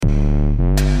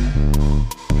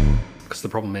the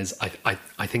problem is I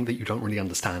think that you don't really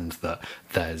understand that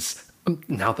there's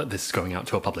now that this is going out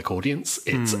to a public audience,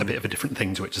 it's a bit of a different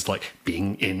thing to it just like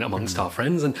being in amongst our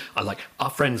friends. And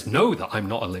our friends know that I'm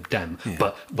not a Lib Dem,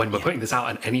 but when we're putting this out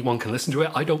and anyone can listen to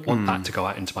it, I don't want that to go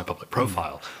out into my public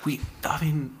profile.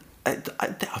 I'm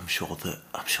sure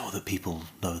that people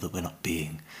know that we're not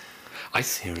being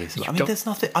serious. There's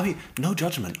nothing. No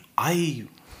judgment. I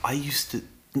used to.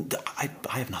 I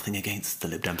have nothing against the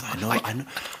Lib Dems.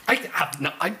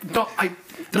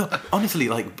 No, honestly,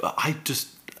 I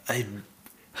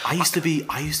used to be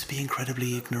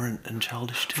incredibly ignorant and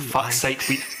childish too. For fuck's sake,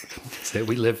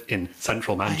 we live in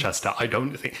central Manchester. I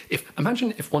don't think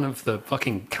imagine if one of the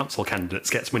fucking council candidates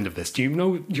gets wind of this. Do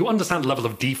you understand the level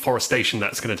of deforestation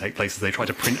that's going to take place as they try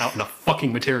to print out enough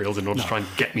fucking materials in order to try and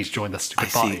get me to join this stupid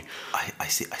party? I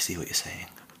see what you're saying.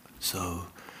 So,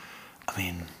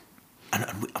 and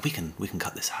we can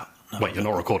cut this out. Wait, you're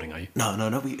not recording, are you? No.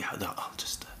 I'll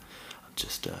just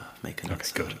make a note.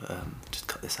 Okay, good. Just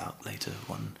cut this out later.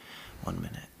 1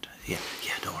 minute. Yeah.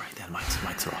 Don't worry. The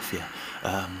mics are off.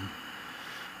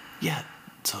 Yeah.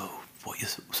 So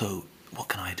what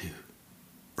can I do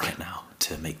right now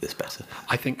to make this better?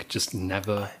 I think just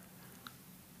never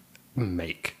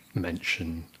make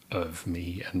mention of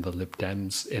me and the Lib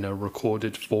Dems in a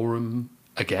recorded forum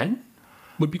again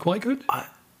would be quite good.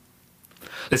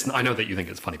 Listen, I know that you think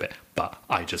it's a funny bit, but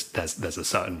there's a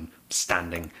certain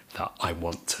standing that I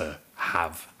want to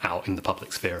have out in the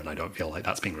public sphere, and I don't feel like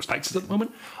that's being respected at the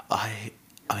moment. I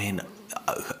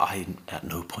at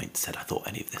no point said I thought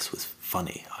any of this was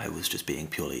funny. I was just being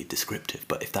purely descriptive.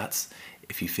 But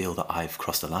if you feel that I've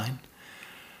crossed a line,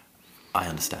 I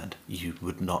understand. You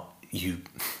would not. You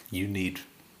need.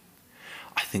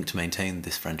 I think to maintain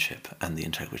this friendship and the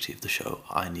integrity of the show,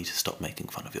 I need to stop making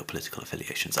fun of your political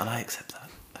affiliations, and I accept that.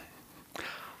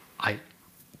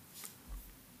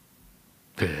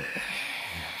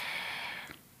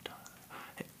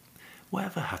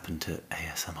 Whatever happened to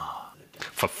ASMR?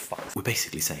 For fuck. We're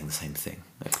basically saying the same thing.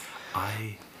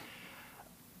 I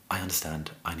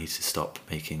understand I need to stop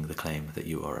making the claim that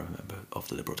you are a member of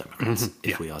the Liberal Democrats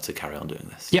if we are to carry on doing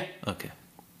this. Yeah. Okay.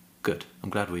 Good. I'm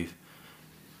glad we've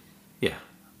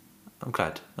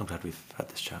had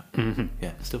this chat.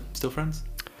 Yeah. Still friends?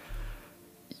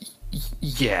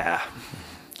 Yeah.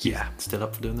 Still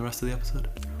up for doing the rest of the episode?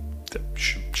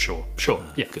 Sure.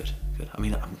 Yeah. Good.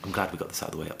 I'm glad we got this out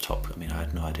of the way up top. I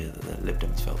had no idea that the Lib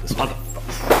Dems felt this way.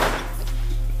 Motherfucker.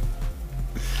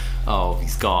 Oh,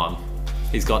 he's gone.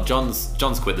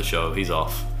 John's quit the show. He's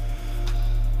off.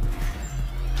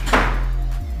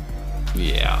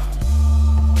 Yeah.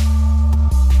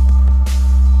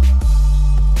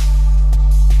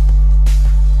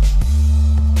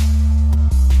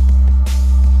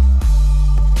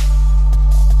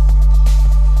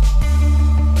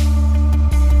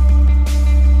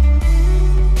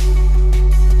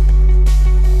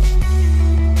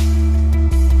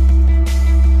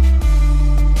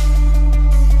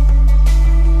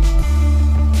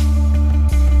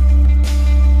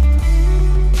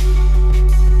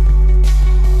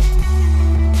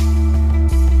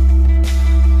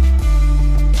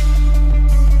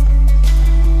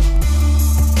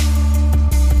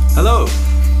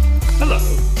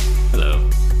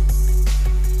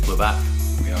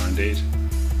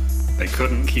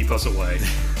 Keep us away.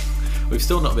 We've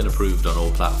still not been approved on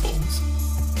all platforms,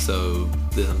 so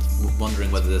I'm wondering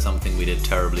whether there's something we did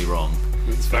terribly wrong.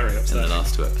 It's very upsetting. In the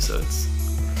last 2 episodes.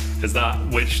 Is that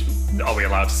are we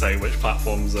allowed to say which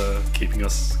platforms are keeping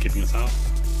us out?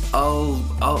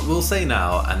 We'll say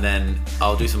now, and then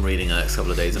I'll do some reading in the next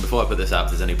couple of days. And before I put this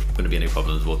out, if there's going to be any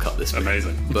problems, we'll cut this.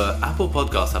 Amazing. But Apple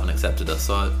Podcasts haven't accepted us,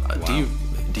 so wow.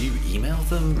 Do you email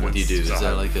them? What do you do? Is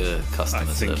there like a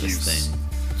customer service thing?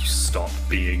 You stop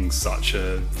being such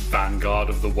a vanguard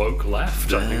of the woke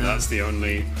left. I think that's the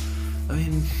only.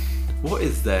 What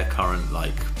is their current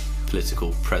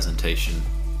political presentation?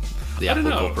 The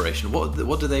Apple Corporation.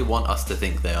 What do they want us to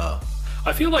think they are?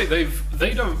 I feel like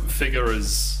they don't figure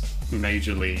as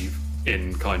majorly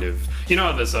in kind of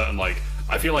there's certain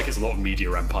I feel like it's a lot of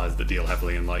media empires that deal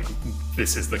heavily in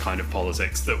this is the kind of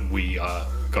politics that we are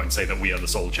going to say that we are the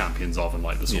sole champions of and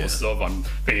the sources of. I'm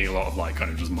thinking a lot of kind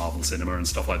of just Marvel cinema and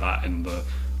stuff like that in the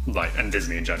and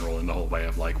Disney in general in the whole way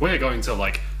of we're going to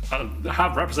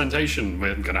have representation.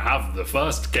 We're going to have the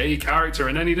first gay character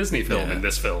in any Disney film in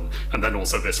this film, and then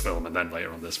also this film, and then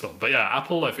later on this film. But yeah,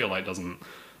 Apple I feel like doesn't.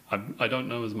 I don't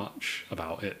know as much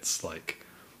about its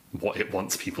what it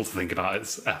wants people to think about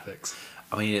its ethics.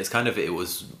 It's kind of, it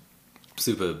was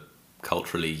super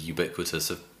culturally ubiquitous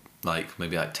of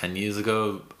maybe 10 years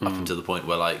ago, up until the point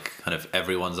where kind of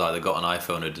everyone's either got an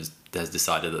iPhone or has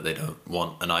decided that they don't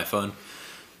want an iPhone.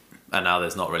 And now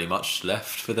there's not really much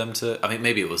left for them to... I mean,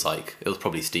 maybe it was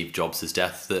probably Steve Jobs'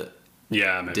 death that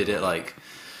maybe did it, like...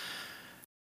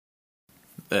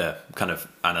 kind of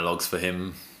analogues for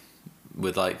him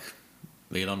with, like,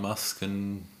 Elon Musk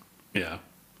and... Yeah.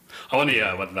 I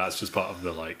wonder, whether that's just part of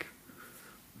the, like...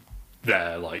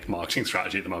 their, like, marketing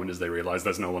strategy at the moment, is they realise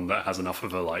there's no one that has enough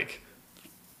of a, like...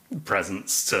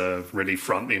 presence to really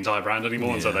front the entire brand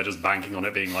anymore, and so they're just banking on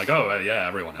it being like, oh yeah,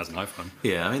 everyone has an iPhone.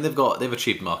 Yeah, I mean they've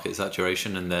achieved market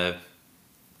saturation, and they'll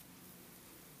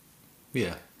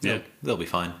be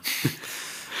fine,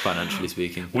 financially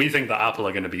speaking. We think that Apple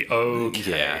are going to be okay.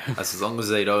 Yeah, as long as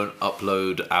they don't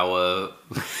upload our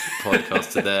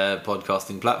podcast to their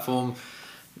podcasting platform,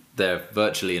 they're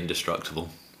virtually indestructible.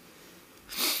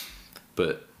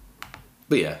 But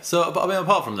yeah, so but I mean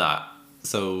apart from that,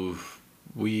 so.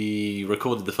 We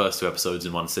recorded the first 2 episodes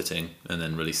in one sitting and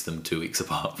then released them 2 weeks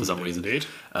apart for some reason. Indeed.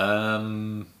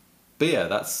 But yeah,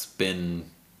 that's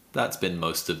been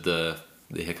most of the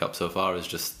hiccup so far, is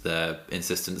just their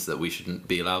insistence that we shouldn't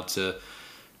be allowed to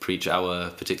preach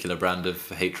our particular brand of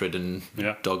hatred and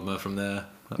dogma from there.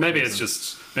 Maybe it's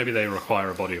just, maybe they require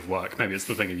a body of work. Maybe it's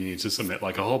the thing that you need to submit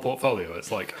like a whole portfolio.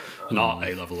 It's like an art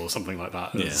A-level or something like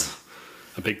that. It's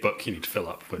a big book you need to fill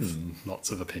up with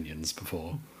lots of opinions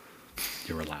before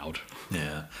you're allowed.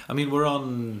 Yeah, I mean we're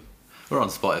on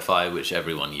Spotify, which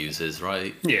everyone uses,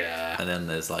 right? Yeah. And then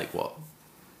there's like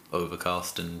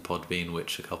Overcast and Podbean,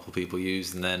 which a couple of people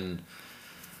use, and then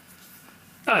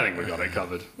I think we got it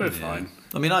covered. We're fine.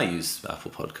 I mean, I use Apple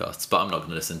Podcasts, but I'm not going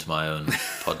to listen to my own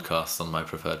podcasts on my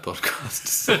preferred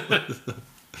podcasts.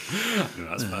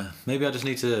 That's fine. Maybe I just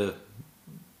need to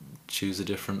choose a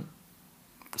different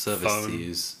service phone. To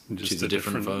use. Just choose a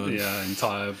different phone. Yeah,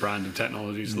 entire brand of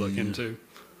technology to look into.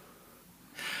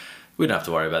 We don't have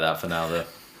to worry about that for now, though.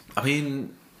 I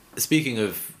mean, speaking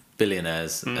of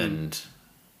billionaires and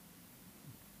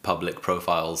public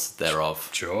profiles thereof,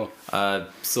 Sure. I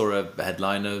saw a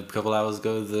headline a couple hours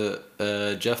ago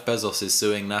that Jeff Bezos is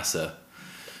suing NASA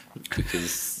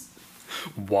because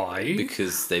Why?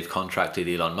 because they've contracted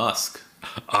Elon Musk,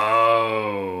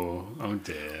 Oh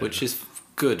dear. which is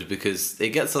good because it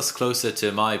gets us closer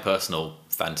to my personal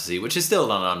fantasy, which is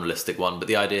still an unrealistic one, but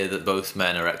the idea that both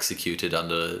men are executed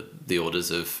under the orders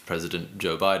of President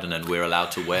Joe Biden and we're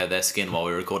allowed to wear their skin while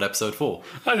we record episode 4.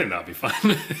 I think that'd be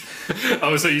fun.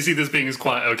 Oh, so you see this being as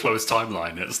quite a close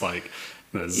timeline. It's like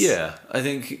there's... Yeah, I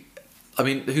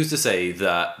mean, who's to say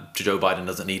that Joe Biden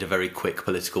doesn't need a very quick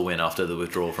political win after the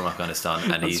withdrawal from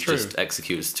Afghanistan and he just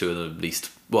executes 2 of the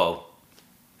least, well,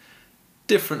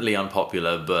 differently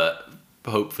unpopular, but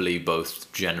hopefully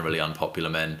both generally unpopular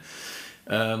men.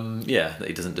 That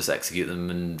he doesn't just execute them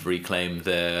and reclaim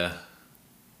their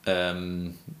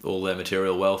all their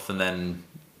material wealth and then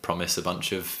promise a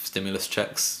bunch of stimulus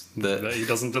checks that he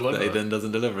doesn't deliver. That he then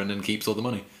doesn't deliver and then keeps all the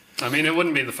money. I mean, it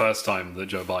wouldn't be the first time that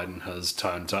Joe Biden has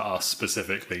turned to us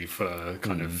specifically for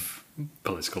kind of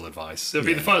political advice. It'd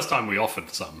be the first time we offered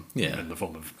some in the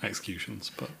form of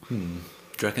executions. But do you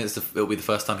reckon it'll be the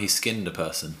first time he skinned a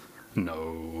person?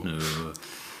 No.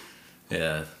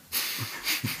 Yeah.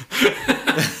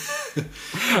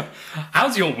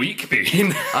 How's your week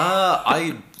been?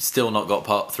 I still not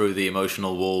got through the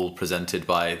emotional wall presented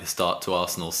by the start to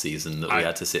Arsenal season that we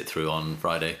had to sit through on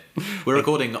Friday. We're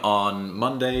recording on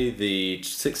Monday the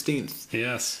 16th.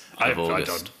 Yes.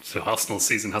 August. The Arsenal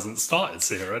season hasn't started,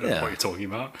 so I don't know what you're talking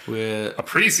about. Our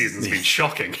pre-season's been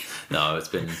shocking. No, it's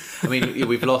been... I mean,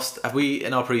 we've lost... Have we,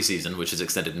 in our pre-season, which is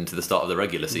extended into the start of the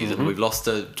regular season, we've lost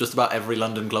to just about every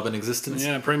London club in existence?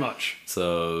 Yeah, pretty much.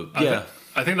 So,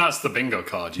 I think that's the bingo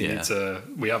card. You need to...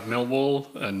 We have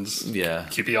Millwall and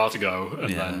QPR to go,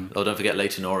 and then... Oh, don't forget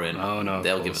Leyton Orient. Oh, no,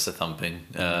 they'll give us a thumping.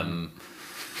 I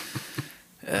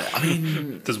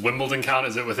mean... Does Wimbledon count?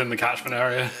 Is it within the catchment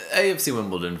area? AFC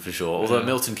Wimbledon, for sure. Although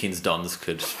Milton Keynes Dons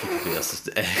could be us.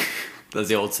 As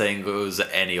the old saying goes,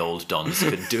 any old Dons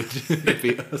could do it.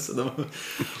 Beat us at the moment.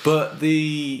 But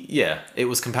it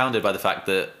was compounded by the fact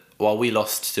that while we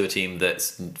lost to a team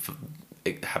that's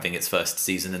having its first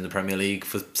season in the Premier League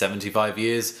for 75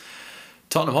 years,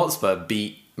 Tottenham Hotspur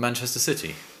beat Manchester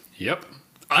City. Yep.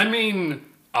 I mean...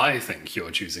 I think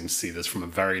you're choosing to see this from a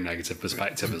very negative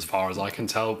perspective as far as I can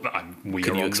tell. But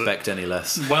can you expect any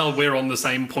less? Well, we're on the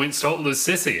same points total as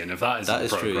City, and if that isn't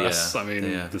progress, true, I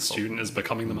mean, the student is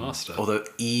becoming the master. Although,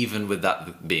 even with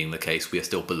that being the case, we are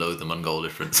still below them on goal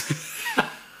difference.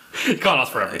 You can't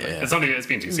ask for everything. Yeah. It's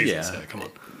been 2 seasons here, come on.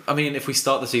 I mean, if we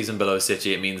start the season below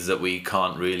City, it means that we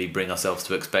can't really bring ourselves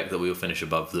to expect that we will finish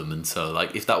above them. And so,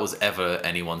 like, if that was ever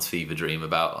anyone's fever dream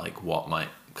about, like, what might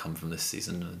come from this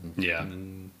season.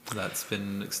 that's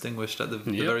been extinguished at the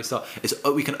very start.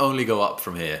 We can only go up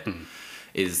from here.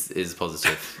 Is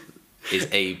positive. Is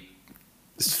a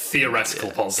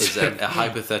theoretical positive. Is a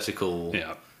hypothetical.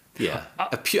 Yeah.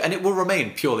 And it will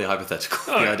remain purely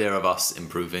hypothetical. The idea of us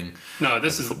improving. No,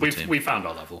 we found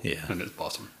our level. Yeah. And it's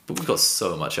bottom. But we've got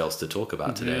so much else to talk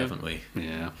about today, haven't we?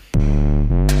 Yeah.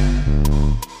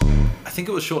 I think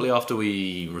it was shortly after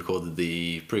we recorded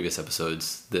the previous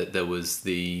episodes that there was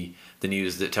the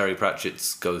news that Terry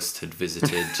Pratchett's ghost had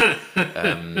visited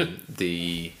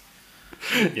the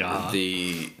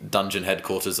dungeon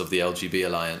headquarters of the LGB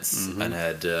Alliance and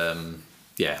had do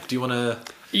you want to?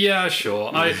 Yeah,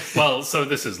 sure. So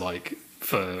this is like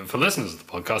for listeners of the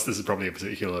podcast, this is probably a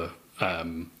particular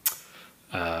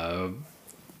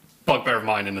bugbear of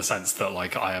mine in the sense that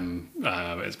like I am.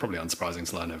 It's probably unsurprising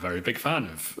to learn a very big fan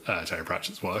of Terry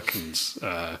Pratchett's work and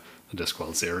the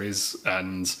Discworld series,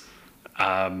 and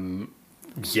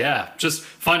just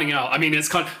finding out. I mean, it's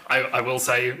kind of, I will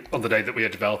say on the day that we are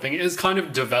developing, it is kind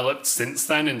of developed since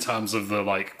then in terms of the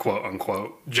like quote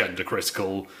unquote gender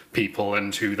critical people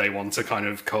and who they want to kind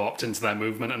of co-opt into their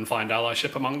movement and find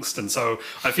allyship amongst. And so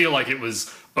I feel like it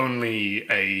was only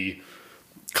a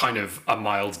kind of a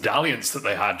mild dalliance that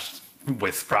they had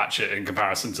with Pratchett in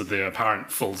comparison to the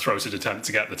apparent full-throated attempt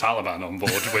to get the Taliban on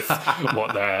board with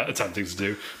what they're attempting to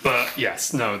do. But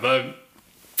yes, no,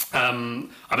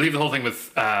 I believe the whole thing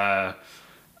with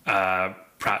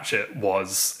Pratchett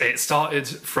was, it started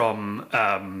from,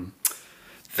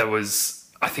 there was,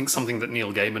 I think, something that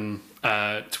Neil Gaiman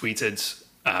tweeted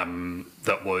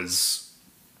that was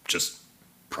just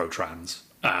pro-trans,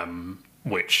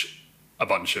 which a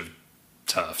bunch of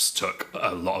TERFs took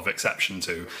a lot of exception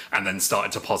to, and then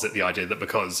started to posit the idea that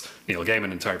because Neil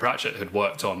Gaiman and Terry Pratchett had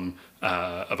worked on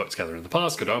a book together in the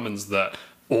past, Good Omens, that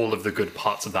all of the good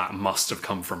parts of that must have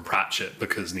come from Pratchett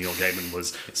because Neil Gaiman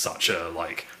was such a,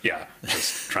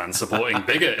 just trans-supporting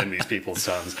bigot in these people's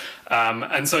terms.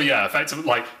 And so,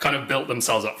 effectively, kind of built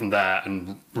themselves up from there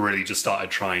and really just started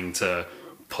trying to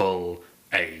pull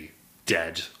a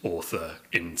dead author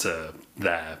into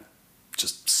their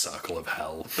just circle of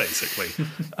hell, basically.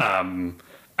 And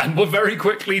were very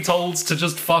quickly told to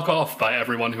just fuck off by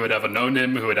everyone who had ever known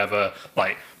him, who had ever,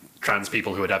 trans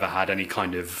people who had ever had any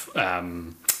kind of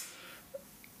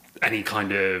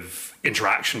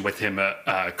interaction with him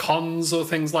at cons or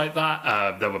things like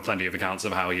that. There were plenty of accounts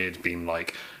of how he had been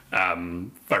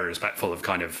very respectful of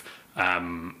kind of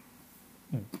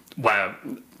where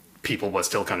people were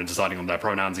still kind of deciding on their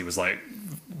pronouns. He was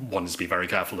wanted to be very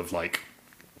careful of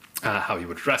how he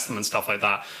would address them and stuff like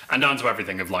that, and down to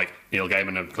everything of Neil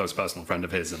Gaiman, a close personal friend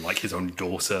of his, and his own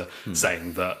daughter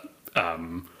saying that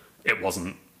it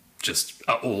wasn't just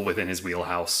at all within his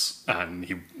wheelhouse, and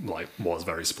he was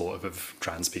very supportive of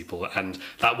trans people, and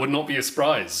that would not be a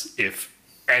surprise if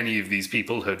any of these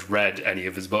people had read any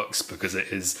of his books, because it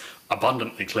is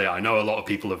abundantly clear. I know a lot of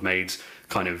people have made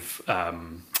kind of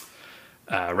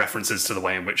references to the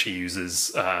way in which he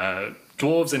uses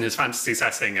dwarves in his fantasy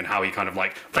setting, and how he kind of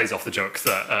plays off the joke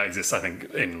that exists, I think,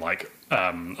 in a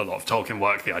lot of Tolkien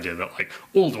work, the idea that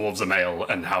all dwarves are male,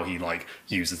 and how he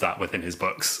uses that within his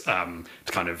books to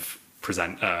kind of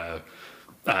present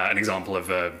an example of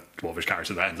a dwarvish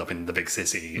character that ends up in the big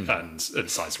city and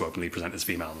decides to openly present as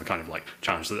female, and the kind of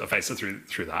challenge that they face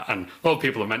through that. And a lot of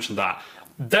people have mentioned that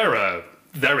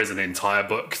there is an entire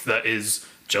book that is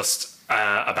just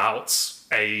about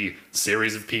a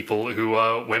series of people who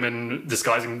are women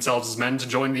disguising themselves as men to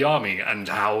join the army, and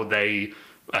how they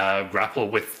grapple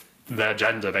with their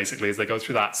gender basically as they go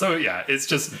through that. So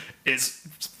it's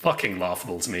fucking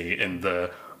laughable to me in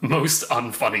the most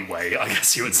unfunny way, I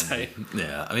guess you would say.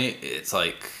 Yeah, I mean, it's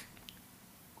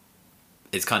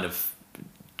kind of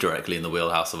directly in the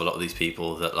wheelhouse of a lot of these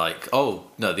people that oh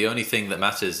no, the only thing that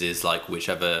matters is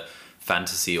whichever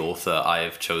fantasy author I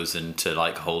have chosen to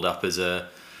hold up as a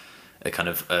kind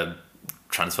of a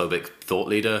transphobic thought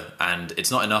leader, and it's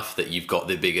not enough that you've got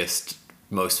the biggest,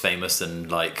 most famous,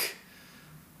 and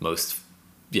most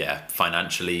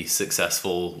financially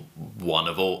successful one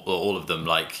of all of them.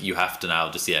 You have to now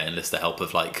just enlist the help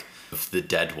of of the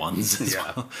dead ones as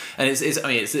well. And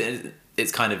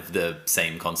it's kind of the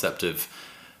same concept of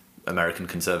American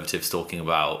conservatives talking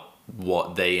about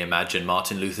what they imagine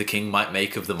Martin Luther King might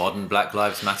make of the modern Black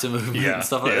Lives Matter movement and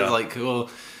stuff like that.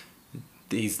 Well,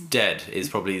 he's dead is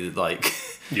probably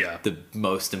the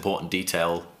most important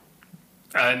detail.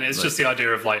 And it's just the idea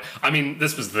of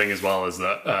this was the thing as well, is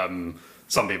that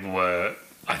some people were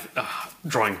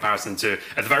drawing comparison to,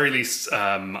 at the very least,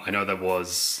 I know there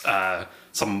was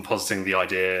someone positing the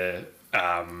idea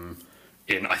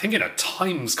in a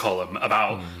Times column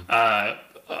about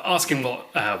asking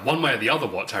what one way or the other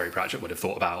what Terry Pratchett would have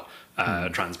thought about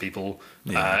trans people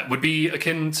would be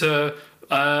akin to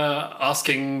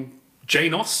asking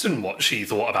Jane Austen what she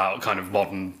thought about kind of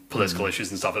modern political issues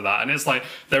and stuff like that. And it's like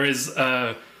there is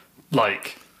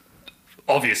like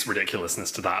obvious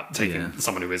ridiculousness to that, taking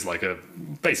someone who is like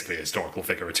basically a historical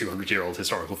figure, a 200-year-old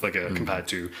historical figure, compared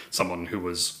to someone who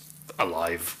was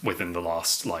alive within the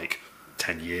last like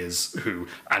 10 years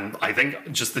and I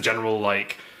think just the general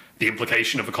like the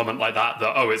implication of a comment like that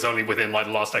oh, it's only within like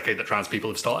the last decade that trans people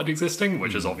have started existing,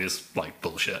 which is obvious like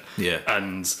bullshit.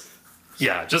 And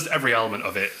just every element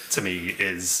of it to me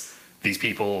is these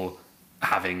people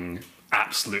having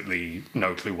absolutely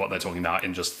no clue what they're talking about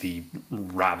in just the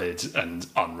rabid and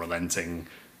unrelenting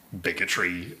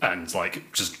bigotry and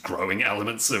like just growing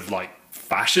elements of like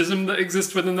fascism that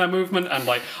exist within their movement. And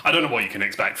like I don't know what you can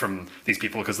expect from these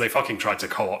people, because they fucking tried to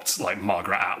co-opt like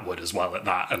Margaret Atwood as well at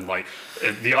that, and like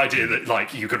the idea that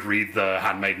like you could read The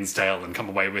Handmaid's Tale and come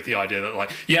away with the idea that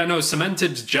like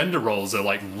cemented gender roles are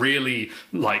like really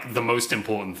like the most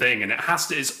important thing, and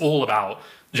it's all about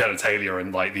genitalia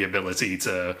and like the ability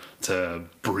to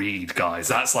breed guys.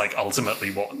 That's like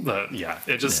ultimately what the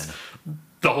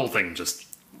whole thing just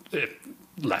it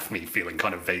left me feeling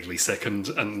kind of vaguely sickened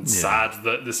and sad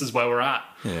that this is where we're at.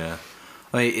 I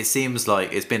mean, it seems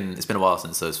like it's been a while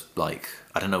since those, like,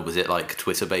 I don't know, was it like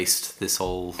Twitter based, this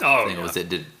whole thing, or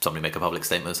did somebody make a public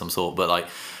statement of some sort? But like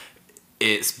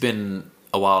it's been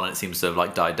a while and it seems to have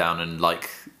like died down and like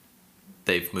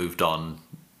they've moved on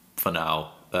for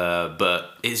now. But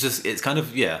it's kind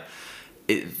of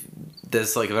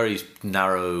there's like a very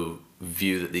narrow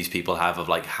view that these people have of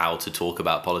like how to talk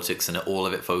about politics, and all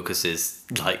of it focuses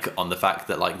like on the fact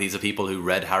that like these are people who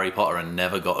read Harry Potter and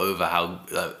never got over how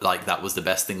like that was the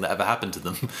best thing that ever happened to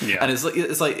them. And it's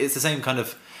the same kind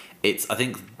of, it's I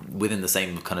think within the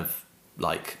same kind of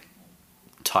like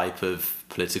type of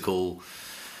political,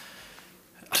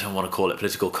 I don't want to call it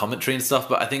political commentary and stuff,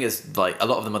 but I think it's like a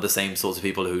lot of them are the same sorts of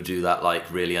people who do that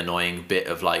like really annoying bit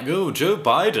of like, oh, Joe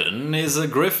Biden is a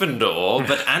Gryffindor,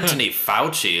 but Anthony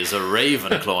Fauci is a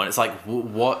Ravenclaw. And it's like,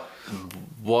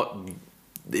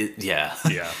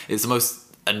 it's the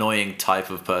most annoying type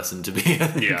of person to be.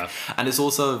 And it's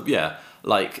also,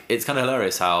 like, it's kind of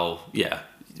hilarious how,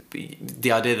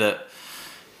 the idea that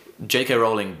J.K.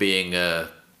 Rowling being a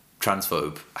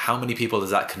transphobe, how many people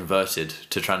has that converted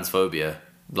to transphobia?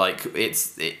 Like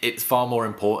it's far more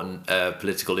important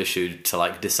political issue to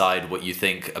like decide what you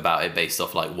think about it based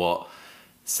off like what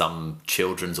some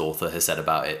children's author has said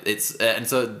about it.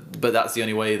 But that's the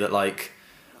only way that like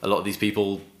a lot of these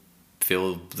people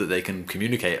feel that they can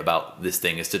communicate about this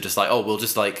thing, is to just like, oh, we'll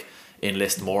just like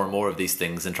enlist more and more of these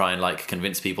things and try and like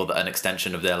convince people that an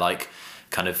extension of their like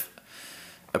kind of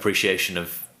appreciation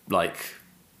of like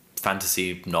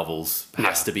fantasy novels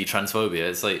has to be transphobia.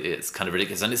 It's like, it's kind of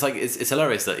ridiculous, and it's like it's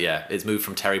hilarious that it's moved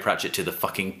from Terry Pratchett to the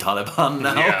fucking Taliban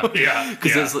now.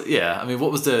 Because I mean,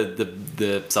 what was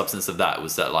the substance of that?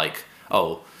 Was that like,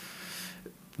 oh,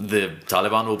 the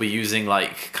Taliban will be using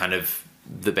like kind of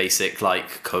the basic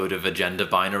like code of a gender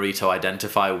binary to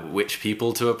identify which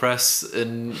people to oppress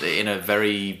in a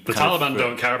very the Taliban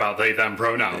don't care about they them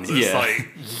pronouns. It's like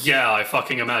I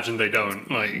fucking imagine they don't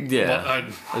like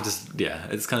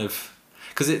it's kind of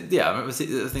because I think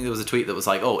there was a tweet that was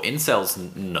like, oh,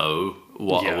 incels know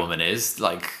what a woman is,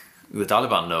 like the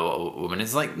Taliban know what a woman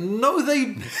is. Like no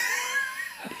they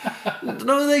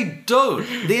don't.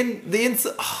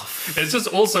 It's just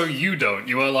also you don't.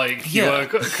 You are like you are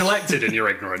collected in your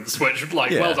ignorance, which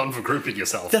like well done for grouping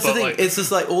yourself. That's the thing. Like, it's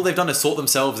just like all they've done is sort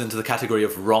themselves into the category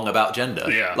of wrong about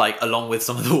gender. Like along with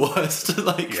some of the worst.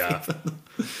 Like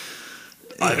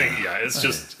I think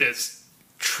it's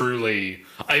truly.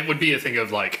 It would be a thing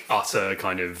of like utter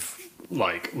kind of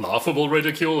like laughable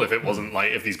ridicule if it wasn't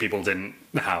like if these people didn't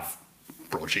have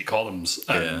broadsheet columns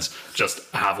and just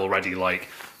have already like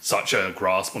such a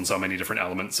grasp on so many different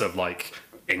elements of like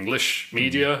English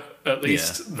media at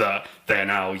least that they're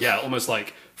now almost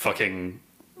like fucking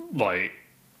like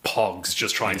pogs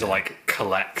just trying to like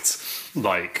collect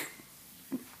like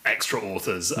extra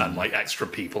authors and like extra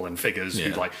people and figures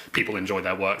who like people enjoy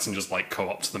their works and just like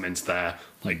co-opt them into their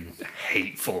like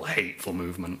hateful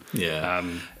movement.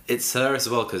 It's hilarious as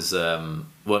well because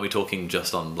weren't we talking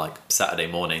just on like Saturday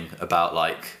morning about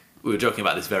like we were joking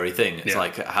about this very thing. It's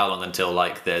like how long until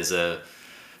like there's a,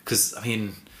 because I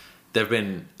mean there have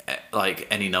been like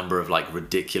any number of like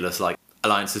ridiculous like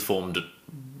alliances formed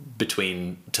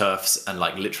between TERFs and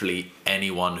like literally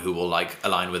anyone who will like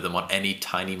align with them on any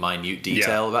tiny minute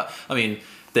detail about. I mean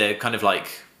they're kind of like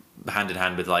hand in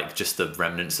hand with like just the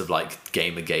remnants of like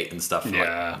Gamergate and stuff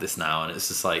like this now, and it's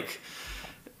just like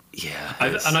Yeah,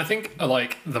 And I think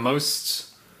like the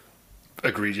most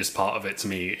egregious part of it to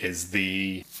me is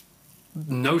the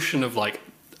notion of like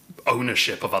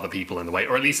ownership of other people in the way,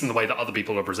 or at least in the way that other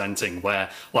people are presenting, where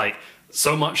like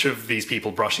so much of these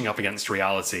people brushing up against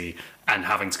reality and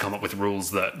having to come up with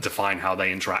rules that define how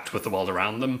they interact with the world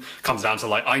around them comes down to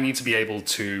like, I need to be able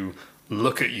to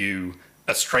look at you,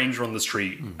 a stranger on the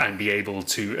street, and be able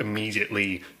to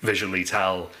immediately visually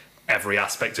tell every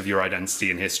aspect of your identity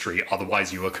and history,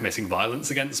 otherwise you are committing violence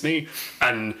against me.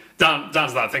 And down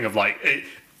to that thing of like, it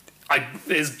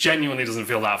genuinely doesn't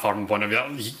feel that far from the point of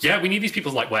view. Yeah, we need these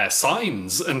people to like wear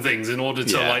signs and things in order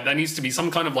to like, there needs to be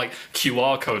some kind of like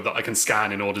QR code that I can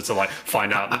scan in order to like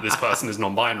find out that this person is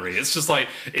non-binary. It's just like,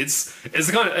 it's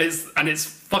kind of, and it's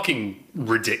fucking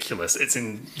ridiculous. It's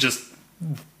in just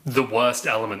the worst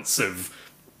elements of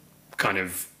kind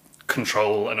of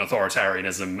control and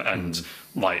authoritarianism and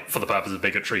like for the purpose of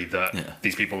bigotry that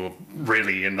these people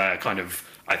really in their kind of,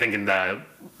 I think in their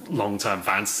long-term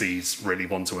fantasies really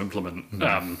want to implement.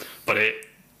 But it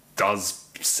does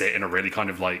sit in a really kind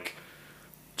of like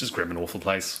just grim and awful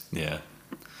place. Yeah.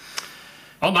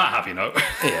 On that happy note.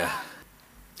 Yeah.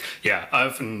 Yeah, I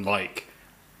often like,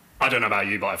 I don't know about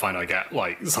you, but I find I get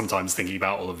like sometimes thinking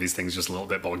about all of these things just a little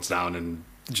bit bogged down and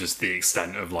just the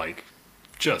extent of like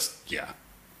just,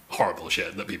 horrible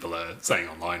shit that people are saying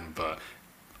online. But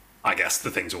I guess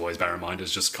the thing to always bear in mind is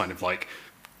just kind of like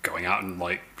going out and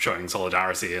like showing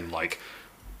solidarity and like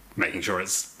making sure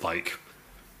it's like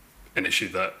an issue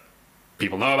that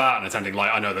people know about and attending.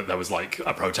 Like I know that there was like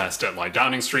a protest at like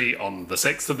Downing Street on the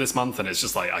 6th of this month, and it's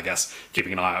just like, I guess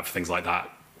keeping an eye out for things like that,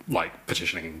 like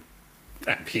petitioning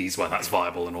MPs where that's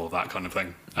viable and all of that kind of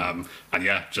thing. And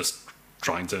yeah, just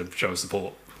trying to show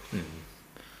support.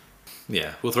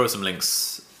 Yeah, we'll throw some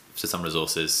links to some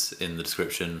resources in the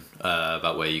description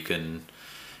about where you can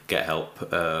get help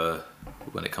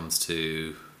when it comes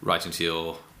to writing to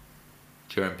your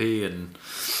MP and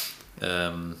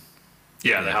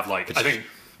they have like I think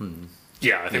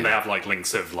they have like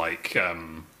links of like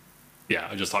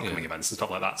just upcoming events and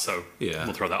stuff like that, so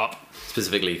we'll throw that up.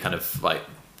 Specifically kind of like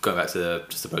going back to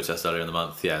just the protest earlier in the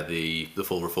month, the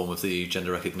full reform of the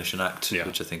Gender Recognition Act,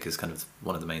 which I think is kind of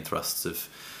one of the main thrusts of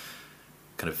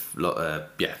kind of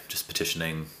just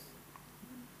petitioning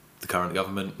the current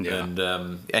government and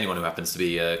anyone who happens to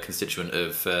be a constituent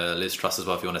of Liz Truss as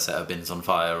well. If you want to set her bins on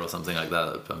fire or something like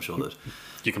that, I'm sure that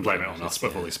you can blame it on us.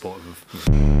 We're fully supportive of.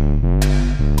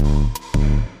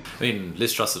 I mean,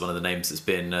 Liz Truss is one of the names that's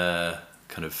been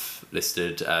kind of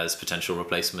listed as potential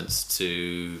replacements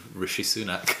to Rishi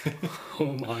Sunak.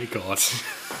 Oh my god.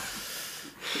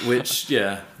 Which,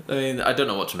 I mean, I don't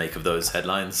know what to make of those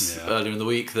headlines earlier in the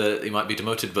week that he might be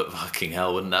demoted, but fucking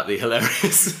hell, wouldn't that be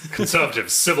hilarious? Conservative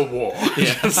civil war.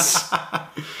 Yes.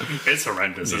 It's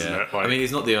horrendous, isn't it? Like, I mean,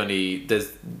 he's not the only...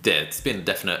 There's been a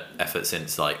definite effort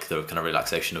since like the kind of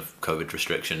relaxation of COVID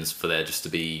restrictions for there just to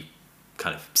be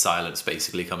kind of silence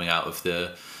basically coming out of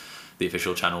the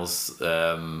official channels.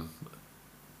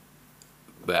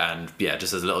 And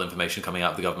just as little information coming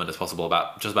out of the government as possible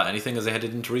about just about anything as they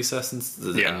headed into recess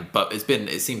but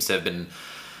it seems to have been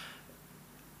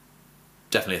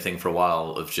definitely a thing for a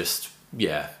while of just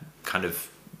kind of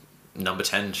number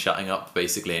 10 shutting up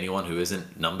basically anyone who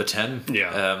isn't number 10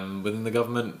 within the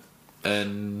government.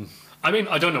 And I mean,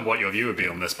 I don't know what your view would be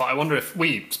on this, but I wonder if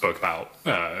we spoke about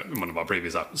in one of our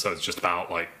previous episodes just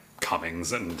about like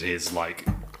Cummings and his like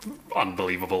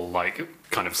unbelievable like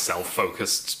kind of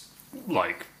self-focused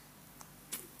like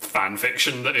fan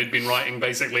fiction that he'd been writing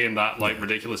basically in that like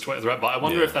ridiculous Twitter thread. But I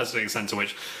wonder if that's the extent to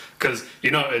which, because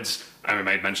and we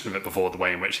made mention of it before, the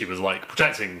way in which he was like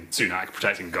protecting Sunak,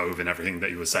 protecting Gove and everything that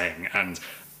he was saying, and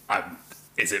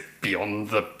is it beyond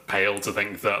the pale to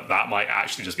think that that might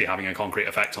actually just be having a concrete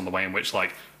effect on the way in which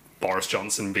like Boris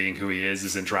Johnson, being who he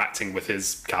is interacting with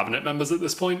his cabinet members at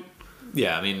this point?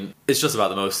 Yeah, I mean, it's just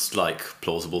about the most like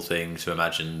plausible thing to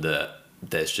imagine that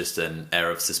there's just an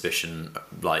air of suspicion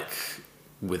like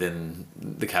within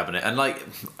the cabinet, and like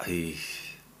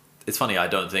it's funny, I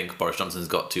don't think Boris Johnson's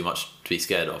got too much to be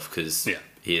scared of, because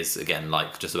he is again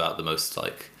like just about the most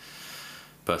like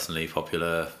personally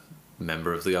popular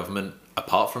member of the government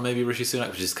apart from maybe Rishi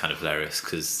Sunak, which is kind of hilarious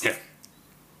because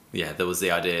there was the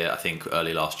idea I think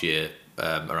early last year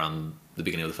around the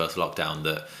beginning of the first lockdown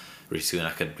that Rishi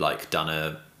Sunak had like done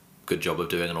a good job of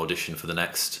doing an audition for the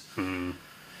next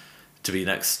to be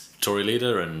next Tory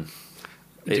leader, and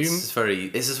it's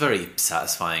just very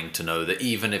satisfying to know that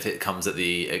even if it comes at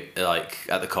the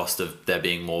cost of there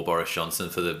being more Boris Johnson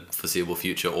for the foreseeable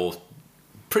future, or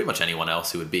pretty much anyone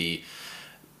else who would be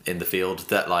in the field,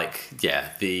 that like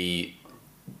the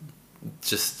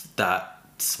just that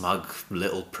smug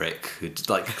little prick who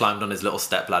like climbed on his little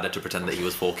step ladder to pretend that he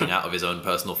was forking out of his own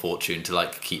personal fortune to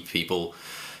like keep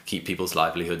people's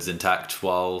livelihoods intact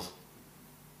while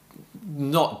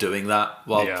not doing that,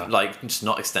 while like just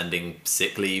not extending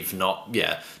sick leave, not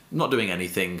doing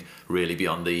anything really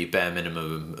beyond the bare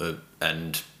minimum,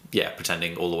 and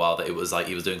pretending all the while that it was like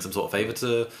he was doing some sort of favor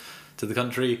to the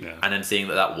country, and then seeing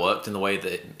that worked in the way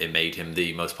that it made him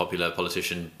the most popular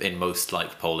politician in most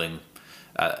like polling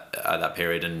at that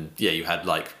period. And you had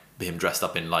like him dressed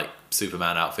up in like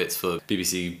Superman outfits for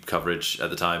BBC coverage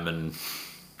at the time. And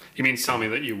you mean to tell me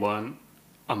that you weren't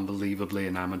unbelievably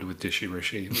enamored with Dishi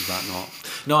Rishi? Was that not?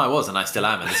 No, I was, and I still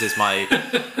am. And this is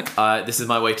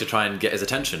my way to try and get his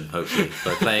attention, hopefully,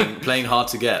 by playing hard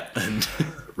to get. And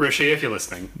Rishi, if you're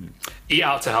listening, eat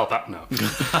out to help out. No.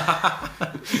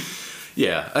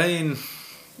 I mean,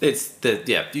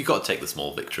 you got to take the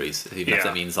small victories, even if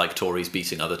that means like Tories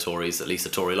beating other Tories. At least a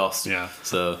Tory lost. Yeah.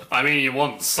 So I mean, you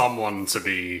want someone to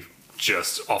be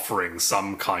just offering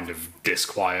some kind of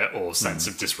disquiet or sense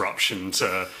of disruption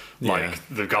to like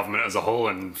the government as a whole,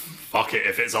 and fuck it,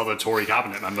 if it's other Tory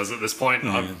cabinet members at this point,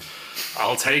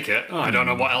 I'll take it. I don't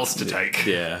know what else to take.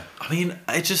 I mean,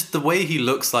 it's just the way he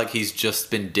looks like he's just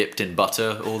been dipped in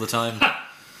butter all the time.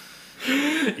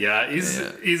 He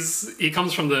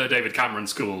comes from the David Cameron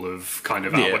school of kind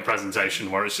of outward presentation,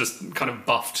 where it's just kind of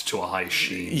buffed to a high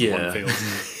sheen. One feels.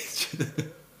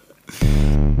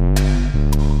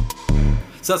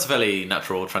 So that's a fairly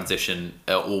natural transition,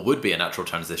 or would be a natural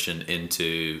transition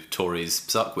into Tories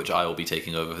suck, which I will be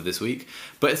taking over for this week.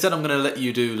 But instead, I'm going to let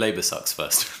you do Labour sucks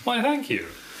first. Why, thank you.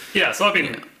 Yeah, so I've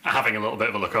been having a little bit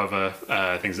of a look over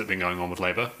things that have been going on with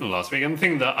Labour in the last week. And the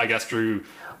thing that I guess drew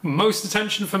most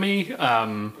attention for me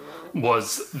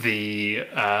was the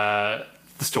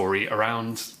story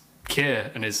around Keir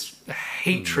and his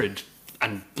hatred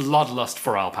and bloodlust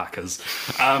for alpacas.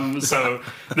 So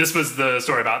this was the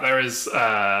story about, there is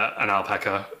an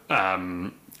alpaca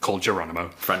called Geronimo.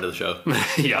 Friend of the show.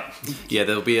 Yeah,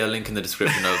 there'll be a link in the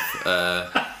description of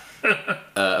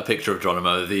a picture of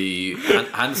Geronimo, the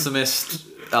handsomest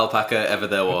alpaca ever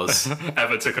there was.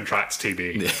 Ever to contract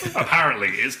TB. Apparently,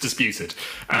 it's disputed.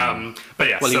 But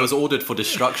yeah. Well, he was ordered for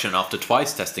destruction after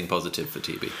twice testing positive for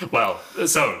TB. Well,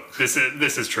 so this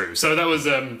is true. So there was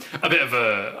a bit of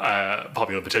a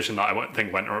popular petition that I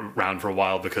think went around for a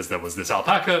while, because there was this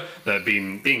alpaca that had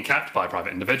been being kept by a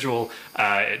private individual.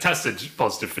 It tested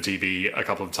positive for TB a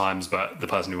couple of times, but the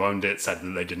person who owned it said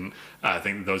that they didn't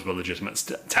think that those were legitimate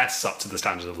tests up to the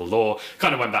standards of the law.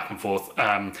 Kind of went back and forth,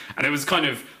 and it was kind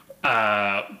of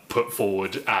put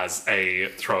forward as a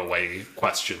throwaway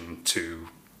question to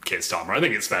Keir Starmer. I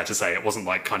think it's fair to say it wasn't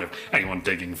like kind of anyone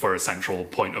digging for a central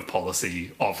point of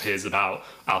policy of his about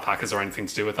alpacas or anything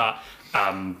to do with that.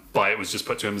 But it was just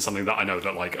put to him as something that I know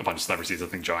that like a bunch of celebrities, I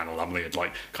think Joanna Lumley had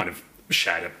like kind of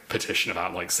shared a petition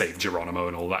about like Save Geronimo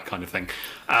and all that kind of thing.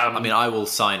 I mean, I will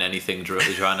sign anything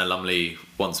Joanna Lumley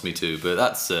wants me to, but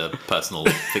that's a personal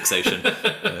fixation.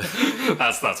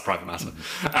 That's a private matter.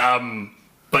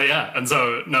 But yeah, and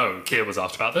so, no, Keir was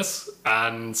asked about this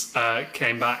and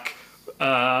came back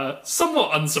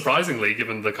somewhat unsurprisingly,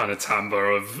 given the kind of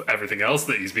timbre of everything else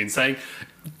that he's been saying,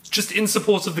 just in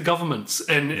support of the government,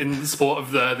 in support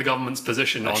of the government's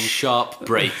position on... sharp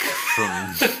break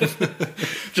from...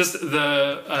 just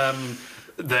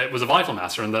there was a vital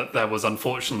matter, and that there was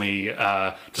unfortunately,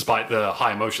 despite the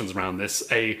high emotions around this,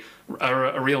 a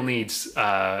real need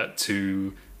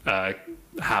to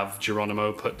have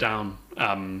Geronimo put down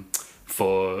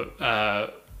for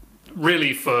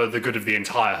really for the good of the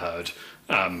entire herd,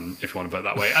 if you want to put it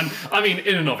that way. And I mean,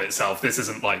 in and of itself, this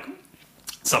isn't like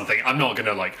something, I'm not going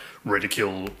to like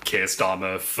ridicule Keir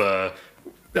Starmer for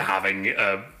having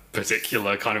a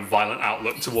particular kind of violent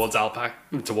outlook towards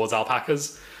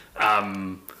alpacas,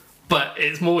 but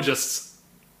it's more just,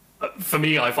 for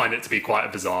me, I find it to be quite a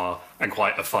bizarre and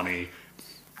quite a funny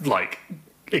like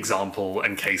example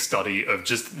and case study of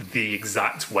just the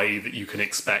exact way that you can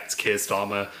expect Keir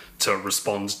Starmer to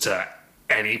respond to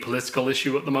any political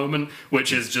issue at the moment,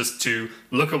 which is just to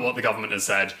look at what the government has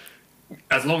said,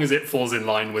 as long as it falls in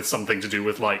line with something to do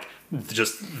with like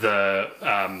just the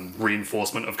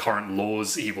reinforcement of current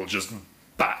laws, he will just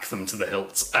back them to the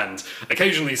hilt, and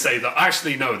occasionally say that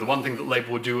actually no, the one thing that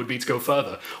Labour would do would be to go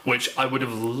further, which I would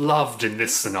have loved in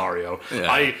this scenario.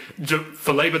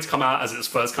 For Labour to come out as its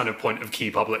first kind of point of key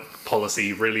public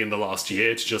policy really in the last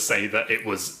year to just say that it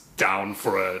was down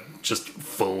for a just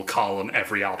full cull on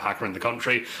every alpaca in the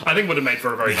country, I think would have made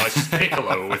for a very nice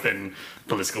piccolo within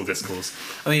political discourse.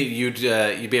 I mean, you'd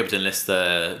be able to enlist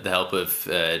the help of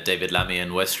David Lammy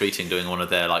and Wes Streeting doing one of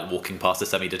their like walking past a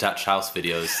semi-detached house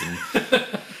videos, and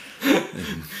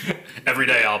Every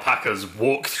day alpacas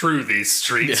walk through these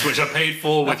streets, which are paid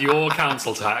for with your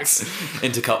council tax.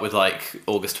 Intercut with like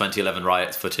August 2011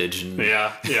 riots footage and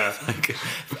Yeah. like,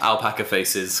 alpaca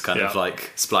faces kind of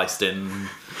like spliced in.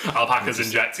 Alpacas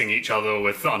injecting each other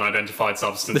with unidentified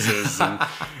substances and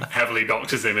heavily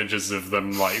doctors' images of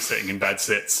them like sitting in bed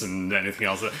sits and anything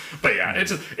else. But yeah,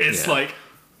 it's like,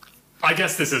 I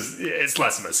guess it's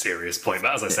less of a serious point,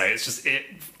 but as I say, it's just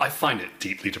I find it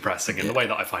deeply depressing in the way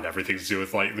that I find everything to do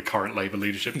with like the current Labour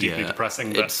leadership deeply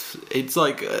depressing. But It's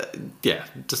like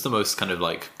just the most kind of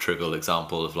like trivial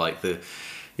example of like the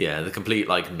complete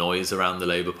like noise around the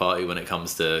Labour Party when it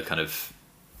comes to kind of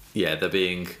there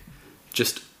being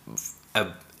just a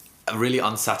really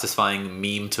unsatisfying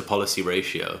meme to policy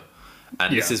ratio,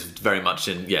 and this is very much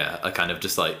in a kind of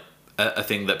just like a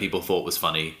thing that people thought was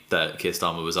funny that Keir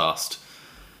Starmer was asked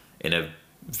in a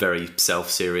very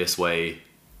self-serious way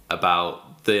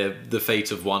about the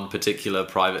fate of one particular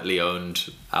privately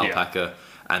owned alpaca,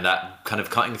 and that kind of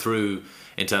cutting through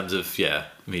in terms of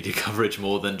media coverage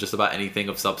more than just about anything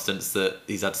of substance that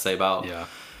he's had to say about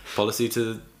policy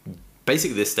to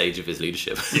basically this stage of his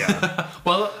leadership.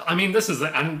 Well, I mean, this is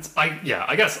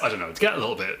I guess I don't know, to get a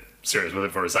little bit serious with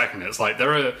it for a second, it's like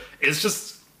it's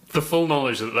just the full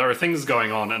knowledge that there are things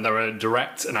going on and there are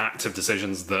direct and active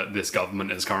decisions that this government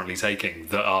is currently taking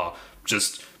that are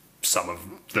just some of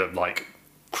the like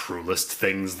cruelest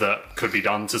things that could be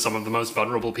done to some of the most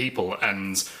vulnerable people,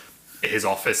 and his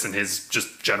office and his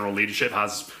just general leadership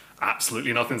has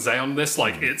absolutely nothing to say on this.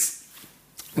 Like this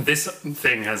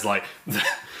thing has like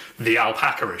the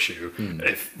alpaca issue,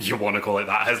 if you want to call it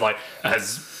that, has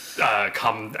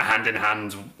come hand in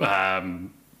hand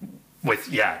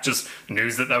with just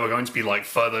news that there were going to be like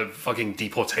further fucking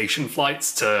deportation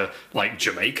flights to like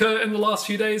Jamaica in the last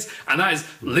few days, and that is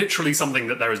literally something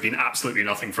that there has been absolutely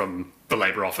nothing from the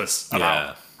Labour office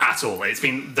about at all. It's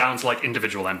been down to like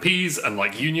individual MPs and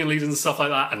like union leaders and stuff like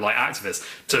that and like activists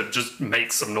to just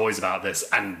make some noise about this,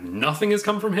 and nothing has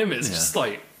come from him. It's just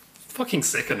like fucking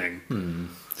sickening.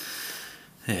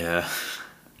 I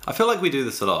feel like we do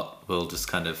this a lot. We'll just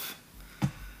kind of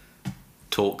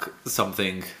talk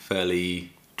something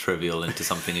fairly trivial into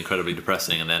something incredibly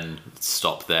depressing and then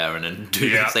stop there and then do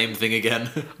the same thing again.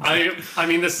 I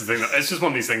mean, this is the thing. It's just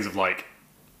one of these things of like,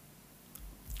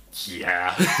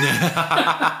 I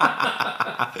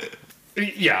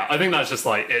think that's just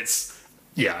like, it's,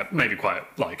 maybe quite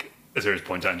like a serious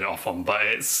point to end it off on, but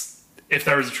it's, if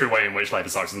there is a true way in which Labour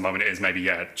sucks at the moment, it is maybe,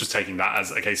 just taking that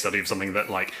as a case study of something that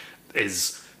like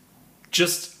is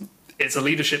just, it's a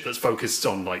leadership that's focused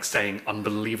on like staying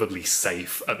unbelievably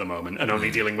safe at the moment and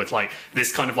only dealing with like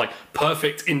this kind of like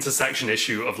perfect intersection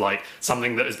issue of like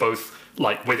something that is both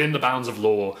like within the bounds of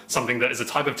law, something that is a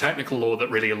type of technical law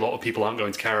that really a lot of people aren't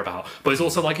going to care about, but it's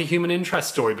also like a human interest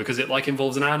story because it like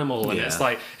involves an animal, and it's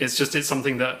like it's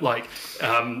something that like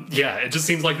it just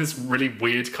seems like this really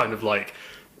weird kind of like,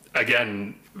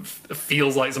 again,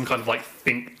 feels like some kind of like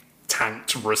think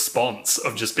tanked response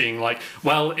of just being like,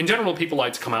 well, in general people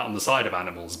like to come out on the side of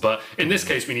animals, but in this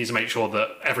case we need to make sure that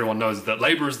everyone knows that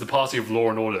Labour is the party of law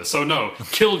and order, so no,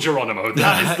 kill Geronimo,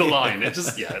 that is the line. It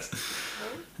just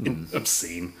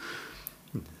obscene.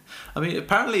 I mean,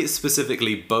 apparently it's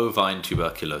specifically bovine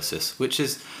tuberculosis, which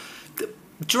is,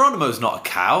 Geronimo's not a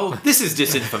cow. This is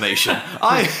disinformation.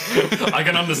 I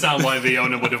can understand why the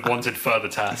owner would have wanted further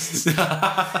tests.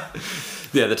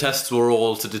 The tests were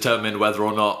all to determine whether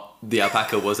or not the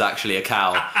alpaca was actually a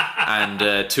cow,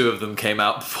 and 2 of them came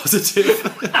out positive.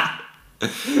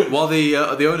 While the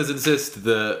owners insist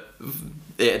that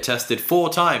it tested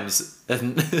 4 times as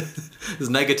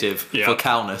negative for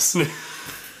cowness.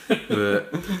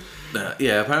 But,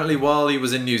 apparently while he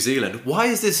was in New Zealand, why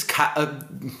is this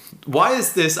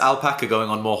alpaca going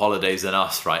on more holidays than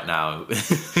us right now?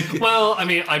 Well, I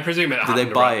mean, I presume it. Did they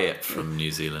buy it from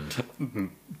New Zealand?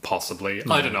 Possibly.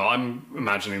 I don't know. I'm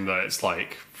imagining that it's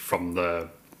like from the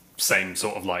same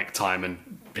sort of like time and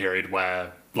period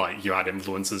where like you had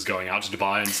influencers going out to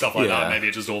Dubai and stuff like that. Maybe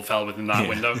it just all fell within that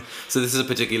window. So this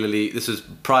was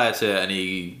prior to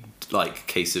any like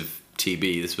case of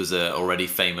TB. This was a already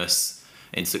famous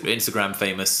Instagram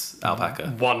famous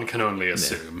alpaca. One can only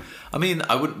assume. I mean,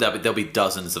 I wouldn't. There'll be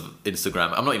dozens of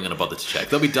Instagram. I'm not even going to bother to check.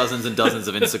 There'll be dozens and dozens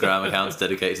of Instagram accounts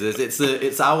dedicated to this.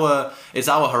 It's our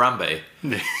Harambe.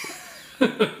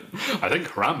 I think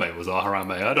Harambe was our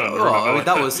Harambe. I don't know. I mean,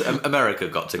 that was America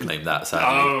got to claim that. Sadly.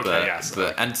 Oh, okay, yes.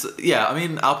 I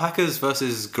mean, alpacas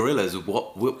versus gorillas.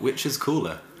 Which is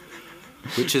cooler?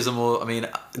 Which is a more? I mean,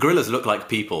 gorillas look like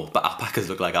people, but alpacas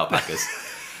look like alpacas.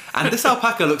 And this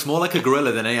alpaca looks more like a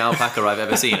gorilla than any alpaca I've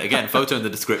ever seen. Again, photo in the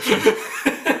description.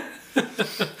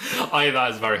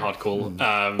 That is very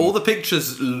hardcore. All the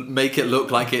pictures make it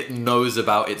look like it knows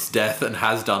about its death and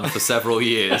has done for several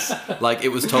years. Like it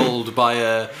was told by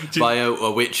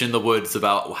a witch in the woods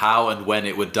about how and when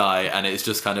it would die, and it's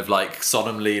just kind of like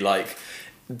solemnly like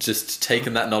just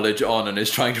taken that knowledge on and is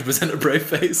trying to present a brave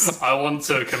face. I want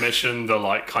to commission the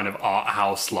like kind of art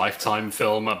house Lifetime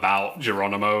film about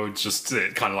Geronimo, just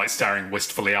kind of like staring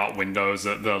wistfully out windows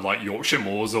at the like Yorkshire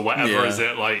moors or whatever, as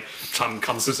it like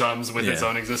comes to terms with its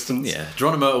own existence. Yeah,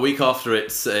 Geronimo, a week after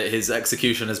his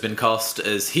execution, has been cast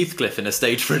as Heathcliff in a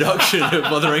stage production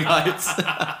of Wuthering Heights.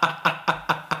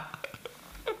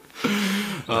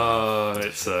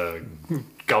 It's a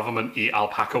government eat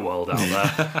alpaca world out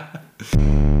there.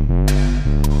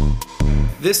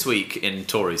 This week in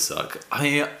Tory Suck,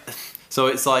 so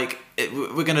it's like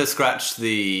we're going to scratch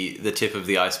the tip of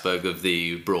the iceberg of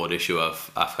the broad issue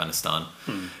of Afghanistan,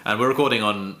 and we're recording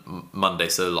on Monday,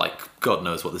 so like God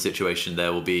knows what the situation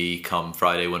there will be come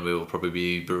Friday when we will probably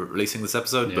be releasing this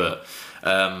episode. But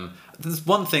there's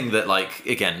one thing that, like,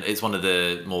 again, it's one of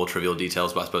the more trivial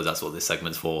details, but I suppose that's what this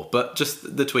segment's for. But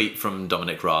just the tweet from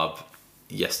Dominic Raab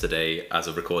yesterday, as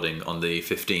of recording on the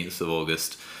 15th of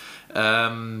August.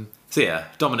 So yeah,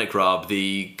 Dominic Raab,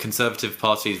 the Conservative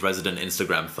Party's resident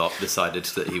Instagram thought, decided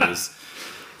that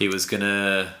he was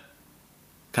gonna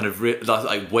kind of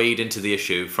wade into the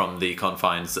issue from the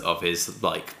confines of his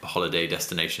like holiday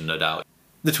destination, no doubt.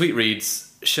 The tweet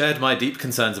reads: "Shared my deep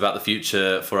concerns about the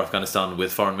future for Afghanistan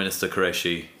with Foreign Minister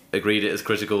Qureshi. Agreed it is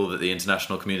critical that the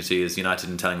international community is united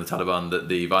in telling the Taliban that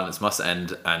the violence must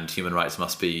end and human rights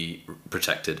must be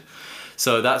protected."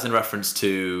 So that's in reference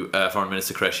to Foreign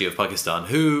Minister Qureshi of Pakistan,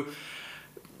 who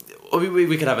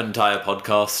we could have an entire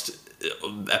podcast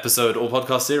episode or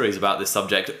podcast series about this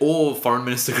subject, or Foreign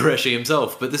Minister Qureshi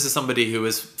himself. But this is somebody who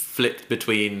has flipped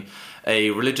between a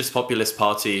religious populist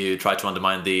party who tried to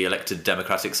undermine the elected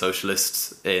Democratic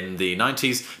Socialists in the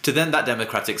 90s, to then that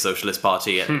Democratic Socialist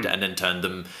Party and then turned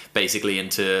them basically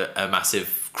into a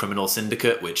massive criminal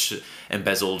syndicate which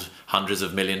embezzled hundreds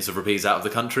of millions of rupees out of the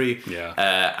country.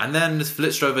 And then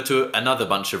flitched over to another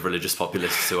bunch of religious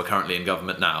populists who are currently in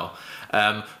government now,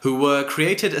 who were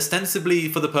created ostensibly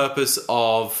for the purpose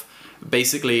of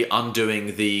basically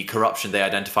undoing the corruption they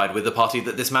identified with the party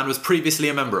that this man was previously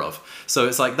a member of. So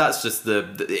it's like, that's just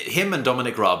him and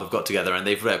Dominic Raab have got together and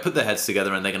they've put their heads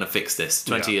together and they're going to fix this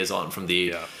 20 years on from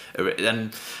the...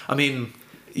 And I mean...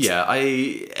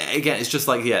 again, it's just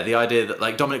like, the idea that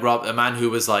like Dominic Raab, a man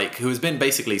who has been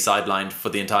basically sidelined for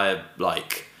the entire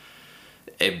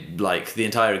the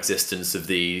entire existence of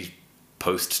the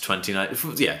post 29,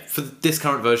 for this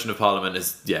current version of Parliament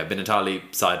has been entirely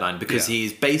sidelined because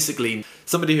he's basically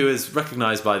somebody who is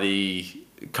recognised by the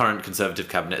current Conservative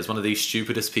cabinet as one of the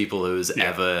stupidest people who has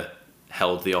ever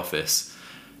held the office.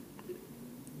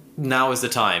 Now is the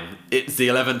time. It's the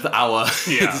 11th hour.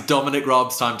 It's Dominic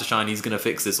Raab's time to shine. He's going to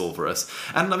fix this all for us.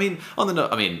 And I mean, on the note,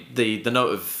 the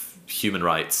note of human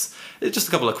rights, just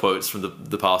a couple of quotes from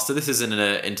the past. So this is in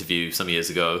an interview some years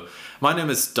ago. "My name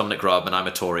is Dominic Raab and I'm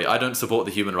a Tory. I don't support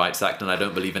the Human Rights Act and I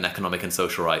don't believe in economic and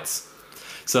social rights."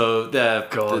 So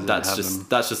that's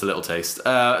just a little taste.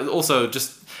 Also,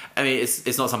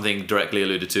 it's not something directly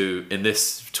alluded to in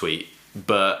this tweet,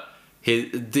 but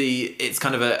it's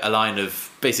kind of a line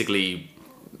of basically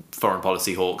foreign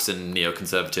policy hawks and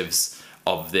neoconservatives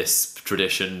of this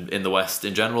tradition in the West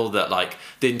in general, that like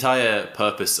the entire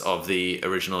purpose of the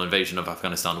original invasion of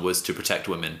Afghanistan was to protect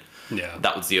women.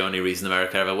 That was the only reason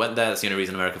America ever went there. That's the only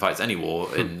reason America fights any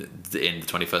war in the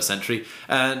 21st century.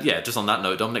 And just on that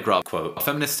note, Dominic Raab, quote: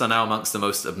 "Feminists are now amongst the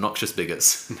most obnoxious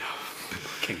bigots."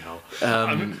 Fucking hell.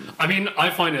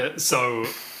 I find it so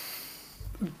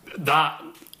that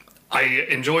I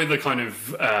enjoy the kind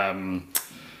of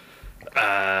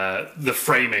the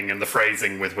framing and the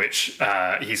phrasing with which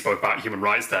he spoke about human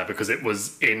rights there, because it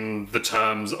was in the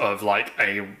terms of like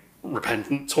a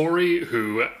repentant Tory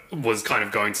who was kind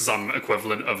of going to some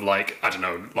equivalent of like, I don't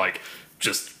know, like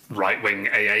just right-wing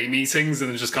AA meetings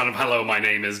and just kind of, "Hello, my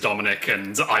name is Dominic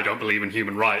and I don't believe in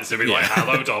human rights." To be like,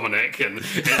 "Hello, Dominic, and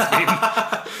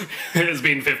it's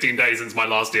been 15 days since my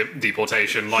last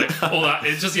deportation," like all that.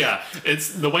 It's just, it's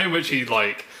the way in which he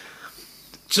like,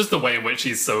 just the way in which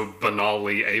he's so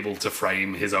banally able to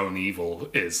frame his own evil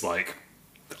is like,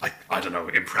 I don't know,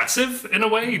 impressive in a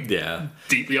way.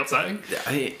 Deeply upsetting.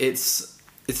 It's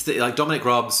like Dominic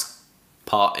Raab's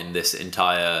part in this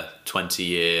entire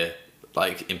 20-year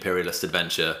like imperialist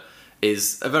adventure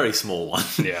is a very small one.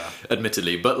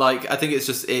 Admittedly, but like I think it's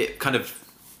just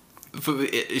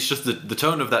it's just the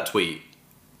tone of that tweet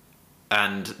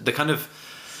and the kind of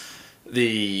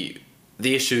the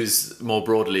issues more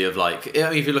broadly of like,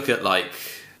 if you look at like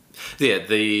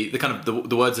The kind of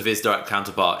the words of his direct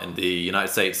counterpart in the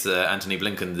United States, Antony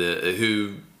Blinken,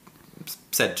 who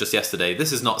said just yesterday,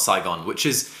 "This is not Saigon," which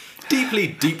is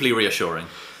deeply reassuring.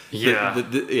 Yeah.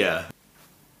 Yeah.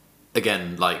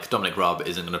 Again, like, Dominic Raab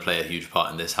isn't going to play a huge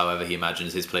part in this, however he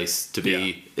imagines his place to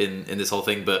be in this whole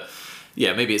thing. But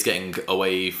yeah, maybe it's getting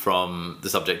away from the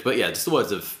subject. But yeah, just the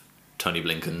words of Tony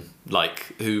Blinken,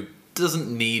 like, who doesn't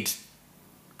need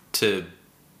to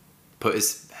put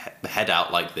his head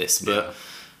out like this, but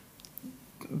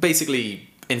basically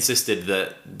insisted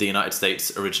that the United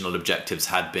States' original objectives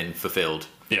had been fulfilled.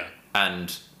 Yeah.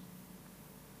 And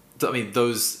I mean,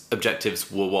 those objectives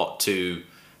were what? To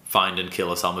find and kill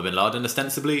Osama bin Laden,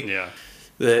 ostensibly. Yeah.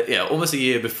 Almost a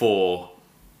year before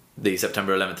the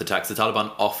September 11th attacks, the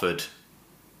Taliban offered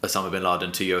Osama bin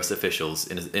Laden to US officials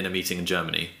in a meeting in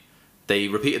Germany. They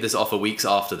repeated this offer weeks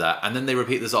after that, and then they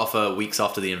repeated this offer weeks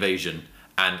after the invasion,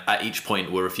 and at each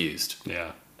point were refused.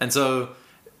 Yeah. And so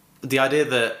the idea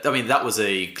that, I mean, that was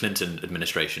a Clinton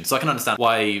administration, so I can understand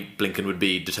why Blinken would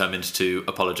be determined to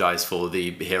apologise for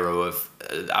the hero of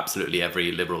absolutely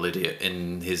every liberal idiot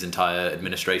in his entire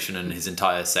administration and his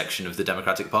entire section of the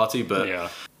Democratic Party,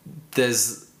 but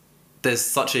there's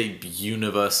such a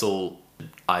universal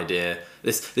idea,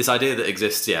 this idea that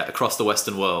exists across the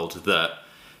Western world, that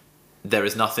there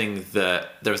is nothing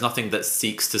that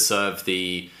seeks to serve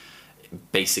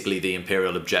basically the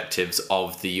imperial objectives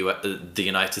of the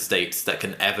United States that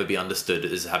can ever be understood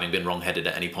as having been wrong-headed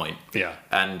at any point. Yeah.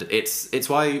 And it's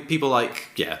why people like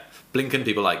Blinken,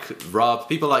 people like Raab,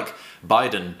 people like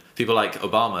Biden, people like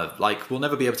Obama, like, will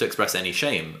never be able to express any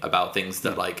shame about things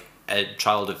that like a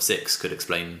child of 6 could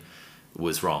explain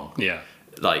was wrong. Yeah.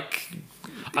 Like,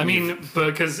 I mean,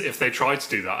 because if they tried to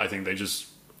do that, I think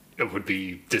it would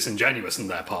be disingenuous on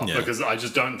their part, because I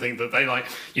just don't think that they, like,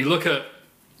 you look at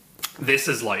this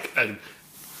as like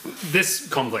this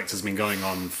conflict has been going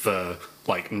on for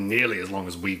like nearly as long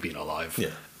as we've been alive,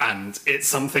 and it's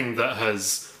something that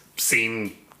has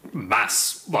seen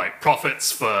mass like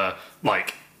profits for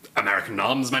like American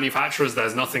arms manufacturers.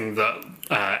 There's nothing that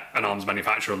an arms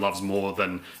manufacturer loves more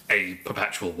than a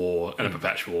perpetual war and a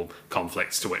perpetual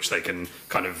conflict to which they can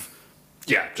kind of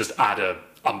just add a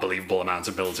unbelievable amount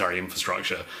of military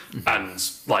infrastructure. And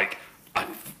like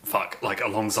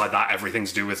alongside that, everything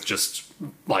to do with just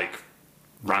like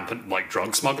rampant like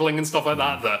drug smuggling and stuff like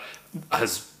that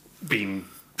has been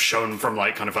shown from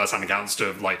like kind of first-hand accounts to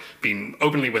have like been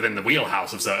openly within the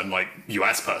wheelhouse of certain like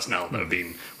US personnel that have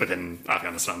been within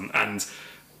Afghanistan. And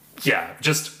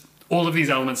just all of these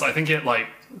elements, I think it like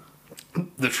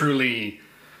the truly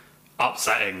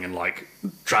upsetting and like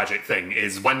tragic thing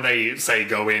is when they say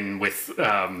go in with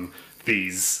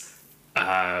these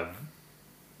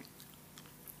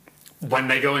when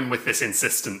they go in with this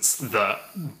insistence that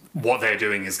what they're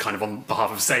doing is kind of on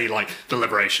behalf of, say, like the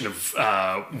liberation of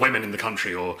women in the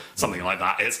country or something like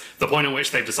that. It's the point at which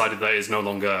they've decided there is no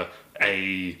longer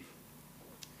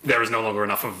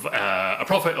enough of a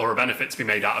profit or a benefit to be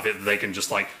made out of it that they can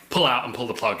just like pull out and pull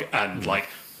the plug and like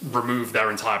remove their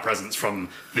entire presence from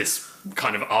this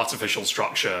kind of artificial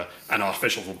structure and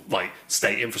artificial like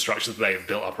state infrastructure that they have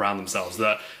built up around themselves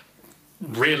that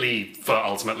really, for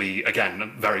ultimately,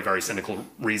 again, very, very cynical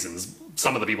reasons,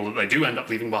 some of the people that they do end up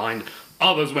leaving behind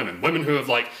are those women who have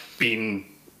like been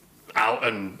out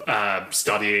and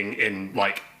studying in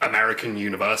like American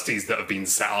universities that have been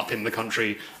set up in the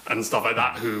country and stuff like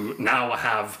that, who now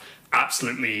have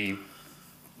absolutely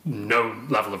no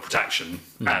level of protection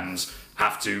and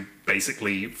have to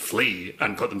basically flee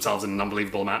and put themselves in an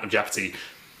unbelievable amount of jeopardy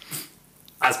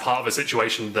as part of a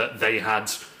situation that they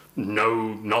had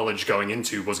no knowledge going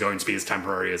into was going to be as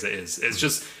temporary as it is.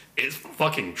 It's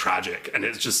fucking tragic, and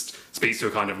it just speaks to a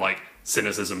kind of like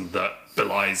cynicism that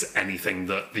belies anything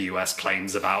that the US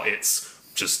claims about its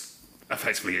just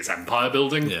effectively its empire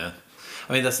building. Yeah.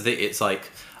 I mean, that's the thing. It's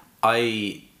like,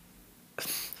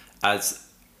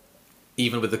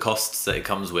 even with the costs that it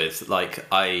comes with, like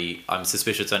I'm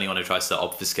suspicious to anyone who tries to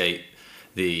obfuscate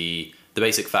the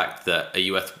basic fact that a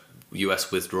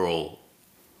US withdrawal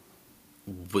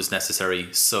was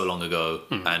necessary so long ago,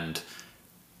 and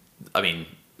I mean,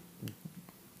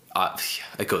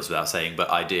 it goes without saying, but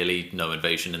ideally no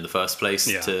invasion in the first place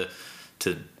to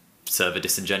serve a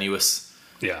disingenuous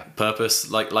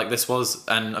purpose like this was.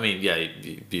 And I mean,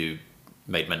 you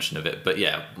made mention of it, but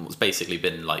it's basically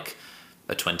been like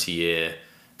a 20-year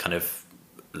kind of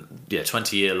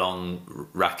 20-year long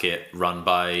racket run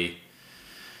by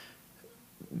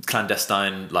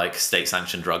clandestine like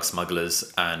state-sanctioned drug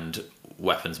smugglers and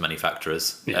weapons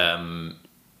manufacturers.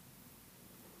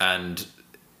 And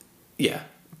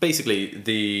basically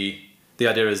the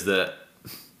idea is that,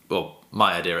 well,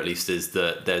 my idea at least is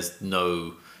that there's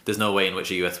no way in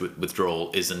which a US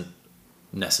withdrawal isn't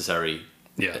necessary,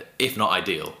 if not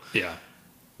ideal. Yeah.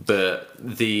 But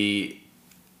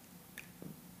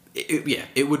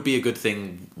it would be a good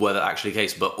thing were that actually the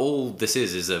case. But all this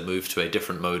is a move to a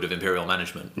different mode of imperial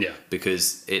management. Yeah.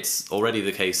 Because it's already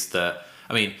the case that,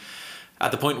 I mean,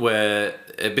 at the point where,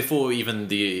 before even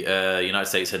the United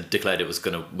States had declared it was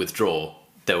going to withdraw,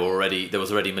 there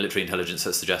was already military intelligence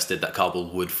that suggested that Kabul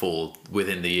would fall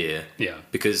within the year. Yeah.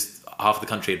 Because half of the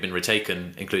country had been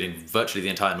retaken, including virtually the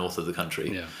entire north of the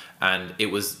country. Yeah. And it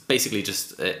was basically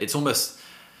just, it's almost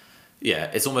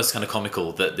kind of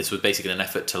comical that this was basically an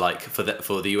effort to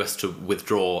for the US to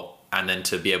withdraw and then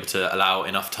to be able to allow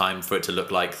enough time for it to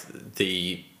look like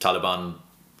the Taliban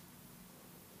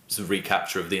sort of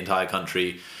recapture of the entire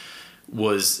country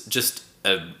was just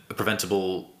a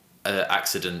preventable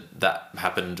accident that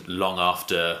happened long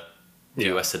after the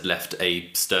US had left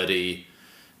a sturdy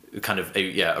kind of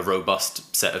a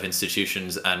robust set of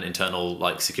institutions and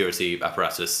internal security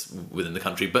apparatus within the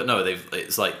country. But no,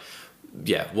 it's like,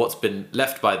 what's been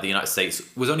left by the United States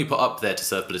was only put up there to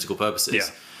serve political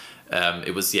purposes.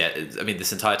 It was, I mean,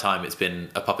 this entire time it's been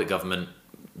a puppet government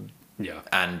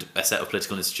and a set of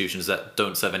political institutions that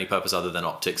don't serve any purpose other than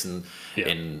optics and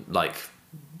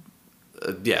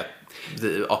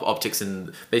the optics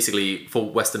and basically for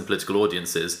Western political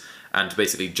audiences, and to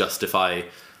basically justify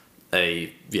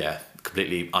a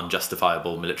completely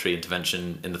unjustifiable military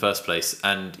intervention in the first place.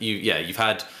 And you've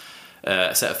had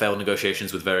a set of failed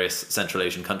negotiations with various Central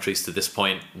Asian countries to this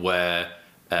point, where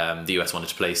the US wanted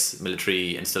to place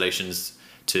military installations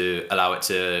to allow it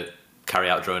to carry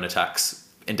out drone attacks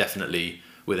indefinitely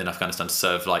within Afghanistan to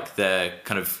serve their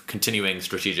kind of continuing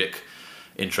strategic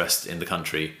interest in the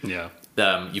country.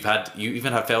 You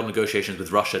even had failed negotiations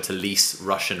with Russia to lease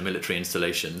Russian military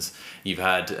installations. You've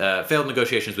had failed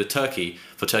negotiations with Turkey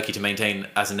for Turkey to maintain,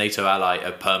 as a NATO ally,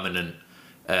 a permanent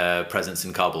presence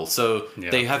in Kabul. So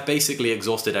they have basically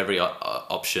exhausted every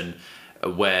option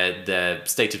where their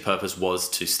stated purpose was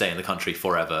to stay in the country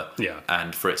forever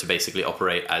and for it to basically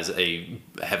operate as a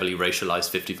heavily racialized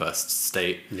 51st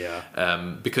state.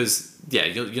 Because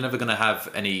you're never going to have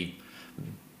any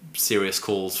serious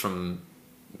calls from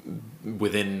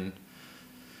within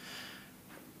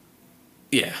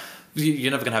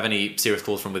you're never going to have any serious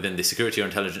calls from within the security or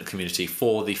intelligence community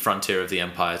for the frontier of the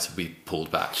empire to be pulled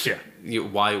back.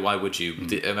 Why would you?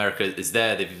 America is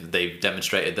there. They've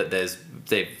demonstrated that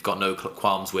they've got no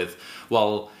qualms with,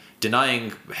 while denying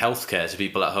healthcare to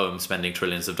people at home, spending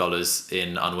trillions of dollars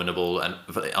in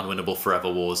unwinnable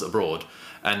forever wars abroad.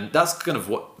 And that's kind of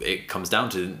what it comes down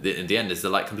to in the end, is the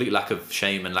complete lack of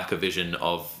shame and lack of vision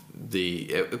of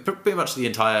pretty much the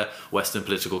entire Western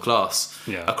political class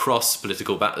across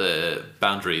political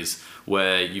boundaries,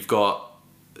 where you've got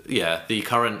the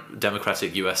current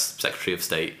Democratic US Secretary of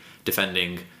State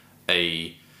defending so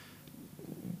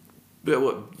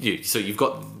you've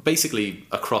got basically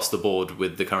across the board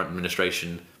with the current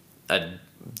administration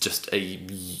just a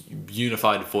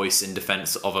unified voice in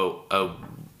defense of a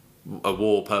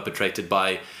war perpetrated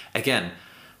by, again,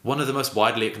 one of the most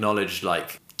widely acknowledged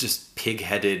just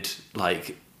pig-headed,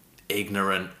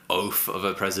 ignorant oaf of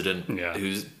a president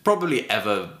who's probably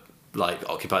ever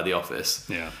occupied the office.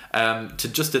 To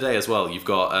just today as well, you've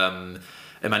got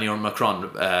Emmanuel Macron.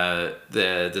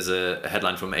 There's a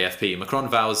headline from AFP: Macron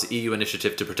vows EU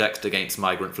initiative to protect against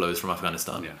migrant flows from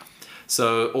Afghanistan.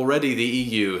 So already the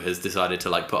EU has decided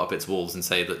to put up its walls and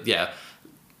say that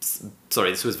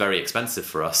sorry, this was very expensive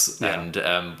for us, and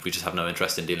we just have no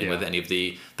interest in dealing with any of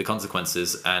the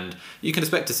consequences. And you can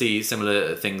expect to see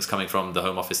similar things coming from the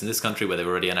Home Office in this country, where they've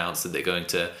already announced that they're going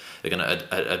to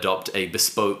adopt a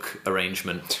bespoke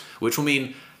arrangement, which will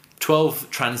mean 12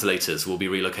 translators will be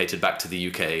relocated back to the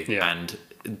UK, and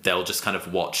they'll just kind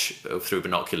of watch through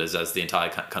binoculars as the entire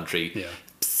country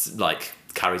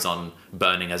carries on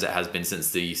burning as it has been since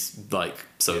the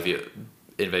Soviet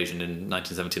invasion in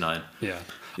 1979.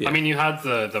 I mean, you had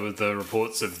the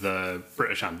reports of the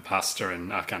British ambassador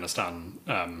in Afghanistan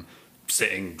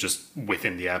sitting just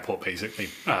within the airport, basically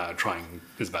trying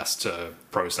his best to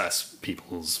process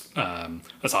people's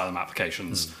asylum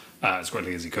applications as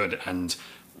quickly as he could, and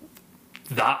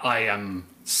that, I am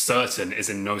certain, is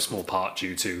in no small part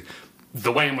due to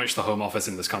the way in which the Home Office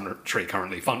in this country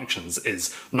currently functions,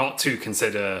 is not to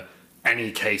consider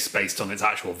any case based on its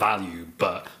actual value,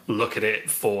 but look at it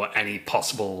for any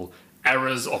possible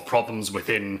errors or problems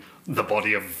within the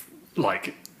body of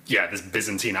this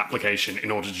Byzantine application,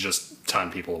 in order to just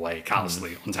turn people away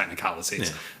callously on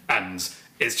technicalities. And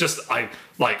it's just,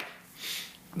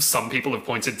 some people have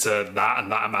pointed to that and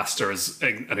that ambassador as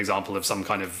an example of some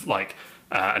kind of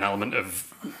an element of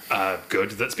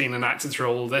good that's been enacted through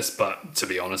all this, but to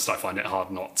be honest, I find it hard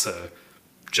not to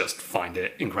just find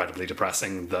it incredibly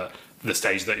depressing that the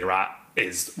stage that you're at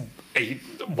is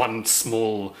one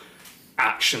small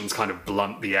actions kind of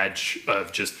blunt the edge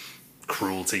of just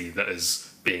cruelty that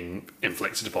is being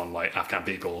inflicted upon like Afghan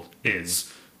people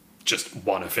is just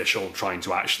one official trying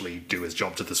to actually do his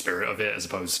job to the spirit of it, as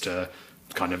opposed to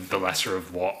kind of the lesser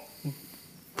of what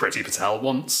Priti Patel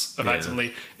wants,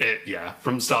 effectively.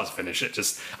 From start to finish,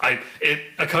 it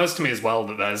occurs to me as well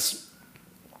that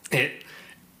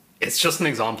it's just an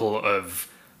example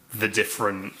of the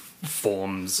different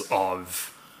forms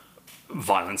of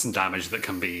violence and damage that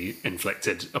can be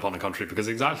inflicted upon a country, because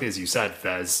exactly as you said,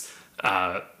 there's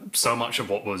so much of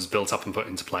what was built up and put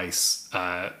into place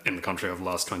in the country over the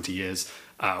last 20 years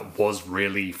was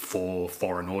really for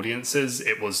foreign audiences.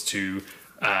 It was to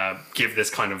give this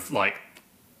kind of like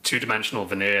two-dimensional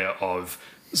veneer of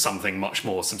something much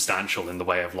more substantial in the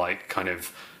way of like kind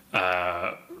of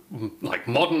like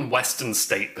modern Western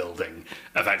state building,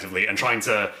 effectively, and trying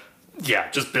to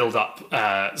just build up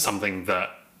something that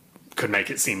could make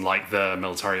it seem like the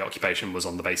military occupation was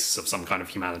on the basis of some kind of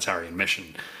humanitarian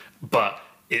mission. But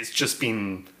it's just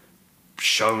been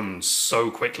shown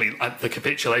so quickly. The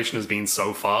capitulation has been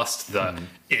so fast that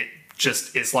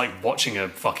it's like watching a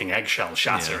fucking eggshell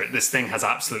shatter. This thing has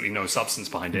absolutely no substance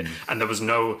behind it, and there was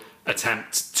no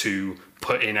attempt to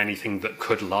put in anything that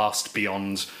could last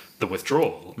beyond the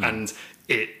withdrawal. And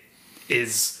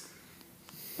it's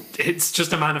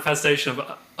just a manifestation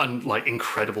of like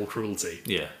incredible cruelty.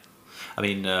 Yeah, I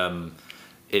mean,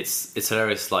 it's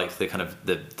hilarious, like the kind of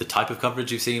the type of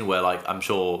coverage you've seen, where like I'm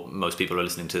sure most people who are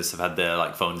listening to this have had their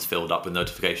like phones filled up with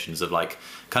notifications of like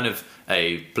kind of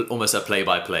almost a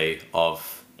play-by-play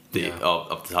of the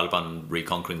of the Taliban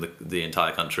reconquering the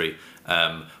entire country,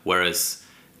 whereas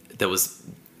there was,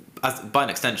 by an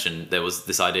extension, there was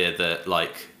this idea that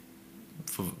like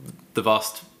for the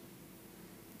vast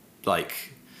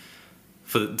like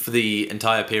for the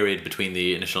entire period between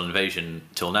the initial invasion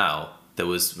till now, there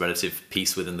was relative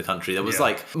peace within the country. There was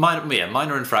like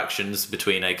minor infractions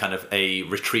between a kind of a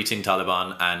retreating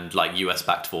Taliban and like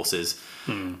US-backed forces.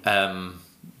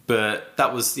 But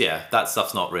that was, that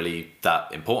stuff's not really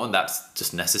that important. That's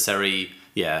just necessary,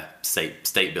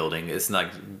 state building. It's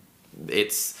like,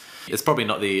 it's probably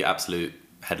not the absolute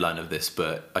headline of this,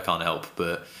 but I can't help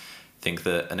but think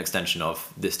that an extension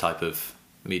of this type of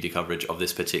media coverage of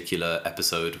this particular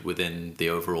episode within the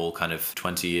overall kind of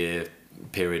 20-year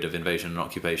period of invasion and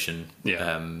occupation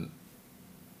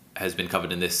has been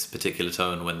covered in this particular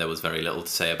tone, when there was very little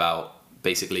to say about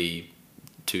basically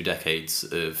 2 decades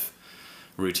of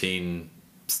routine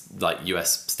like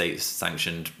US state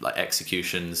sanctioned like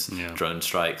executions, drone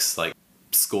strikes, like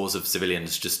scores of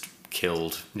civilians just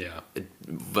killed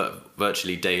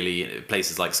virtually daily in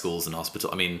places like schools and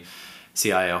hospitals. I mean,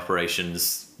 CIA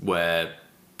operations where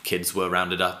kids were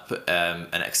rounded up and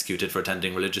executed for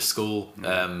attending religious school.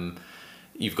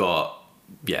 You've got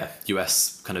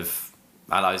US kind of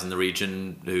allies in the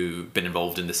region who've been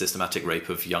involved in the systematic rape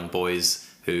of young boys,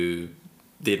 who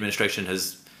the administration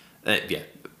has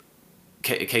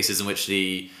cases in which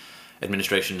the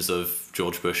administrations of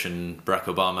George Bush and Barack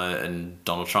Obama and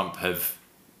Donald Trump have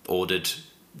ordered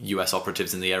US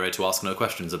operatives in the area to ask no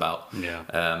questions about.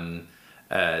 The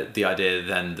idea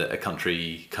then that a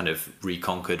country kind of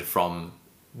reconquered from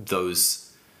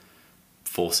those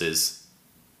forces,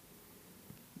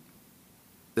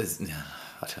 I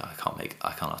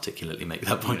can't articulately make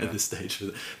that point at this stage,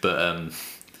 but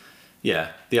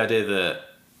the idea that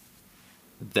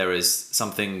there is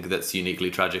something that's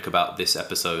uniquely tragic about this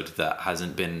episode that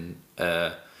hasn't been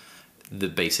the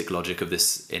basic logic of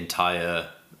this entire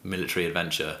military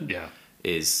adventure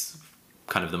is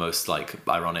kind of the most like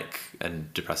ironic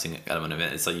and depressing element of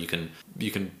it. It's like you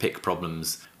can pick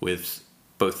problems with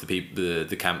both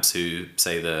the camps who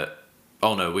say that,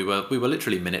 oh no, we were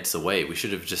literally minutes away, we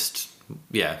should have just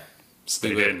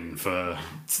stayed in for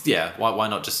why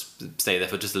not just stay there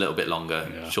for just a little bit longer?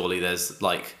 Surely there's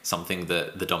like something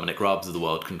that the Dominic Raabs of the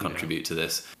world can contribute to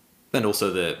this. And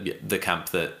also the camp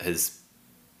that has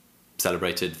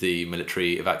celebrated the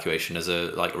military evacuation as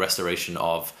a like restoration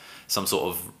of some sort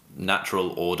of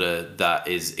natural order that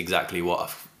is exactly what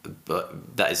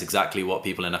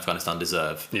people in Afghanistan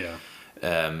deserve.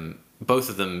 Both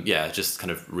of them just kind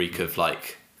of reek of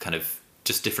like kind of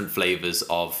just different flavors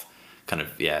of kind of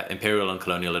imperial and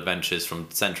colonial adventures from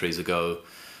centuries ago,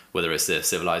 whether it's the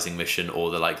civilizing mission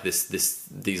or the like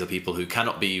these are people who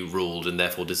cannot be ruled and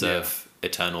therefore deserve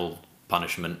eternal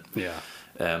punishment,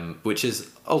 which is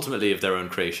ultimately of their own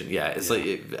creation.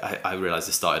 I realize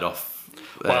this started off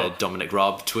Dominic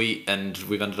Raab tweet, and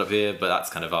we've ended up here. But that's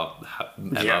kind of our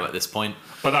MO at this point.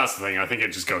 But that's the thing. I think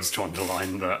it just goes to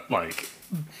underline that, like,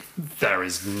 there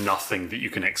is nothing that you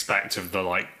can expect of the,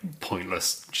 like,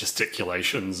 pointless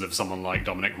gesticulations of someone like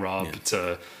Dominic Raab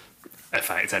to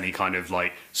affect any kind of,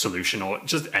 like, solution or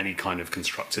just any kind of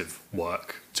constructive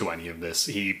work to any of this.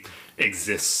 He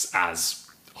exists as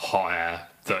hot air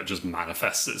that just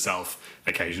manifests itself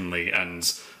occasionally,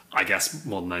 and I guess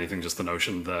more than anything just the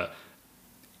notion that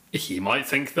he might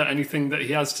think that anything that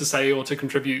he has to say or to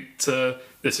contribute to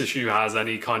this issue has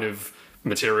any kind of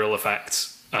material effect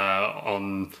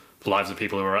on the lives of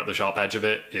people who are at the sharp edge of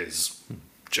it is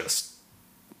just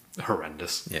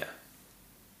horrendous. Yeah.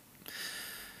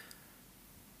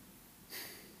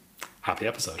 Happy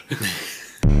episode.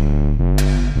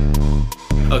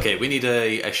 Okay, we need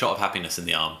a shot of happiness in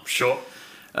the arm. Sure.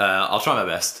 I'll try my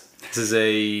best. This is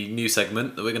a new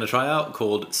segment that we're going to try out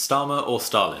called Starmer or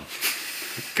Stalin.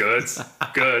 Good.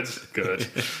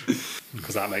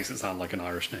 Because that makes it sound like an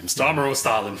Irish name. Starmer or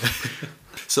Stalin.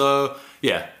 So,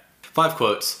 yeah, 5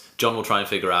 quotes. John will try and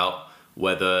figure out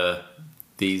whether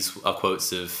these are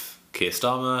quotes of Keir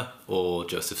Starmer or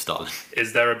Joseph Stalin.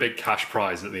 Is there a big cash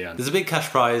prize at the end? There's a big cash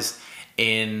prize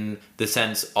in the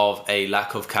sense of a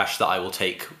lack of cash that I will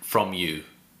take from you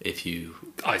if you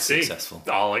are successful.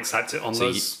 I'll accept it on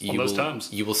those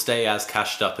terms. You will stay as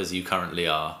cashed up as you currently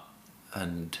are.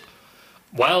 And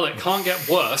well, it can't get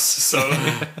worse, so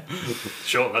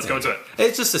sure, let's go into it.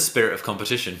 It's just a spirit of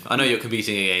competition. I know you're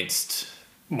competing against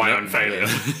my own failure.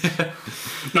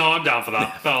 No, I'm down for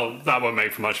that. Well, that won't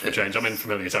make for much of a change. I'm in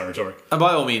familiar territory. And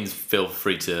by all means, feel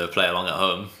free to play along at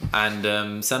home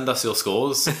and send us your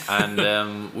scores,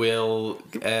 and we'll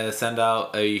send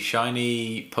out a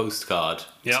shiny postcard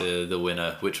to the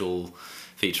winner, which will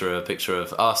feature a picture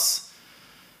of us.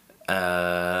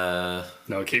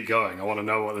 No, keep going. I want to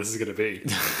know what this is going to be.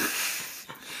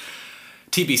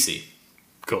 TBC.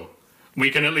 Cool. We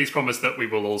can at least promise that we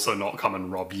will also not come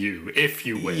and rob you if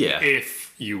you win. Yeah.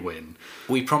 If you win.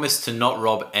 We promise to not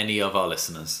rob any of our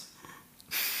listeners.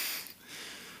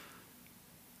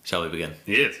 Shall we begin?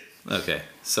 Yes. Okay,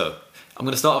 so I'm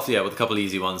going to start off with a couple of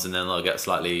easy ones, and then they'll get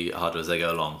slightly harder as they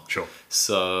go along. Sure.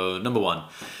 So, number 1.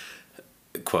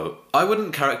 Quote, I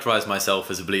wouldn't characterise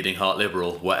myself as a bleeding heart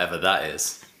liberal, whatever that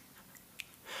is.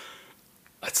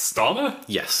 It's Starmer?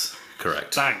 Yes,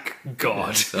 correct. Thank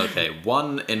God. Yes, okay,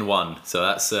 1 in 1. So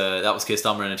that was Keir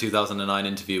Starmer in a 2009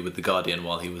 interview with The Guardian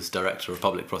while he was Director of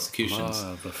Public Prosecutions.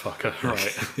 Motherfucker,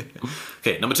 right.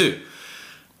 Okay, number 2.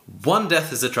 1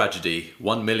 death is a tragedy,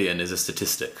 1 million is a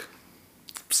statistic.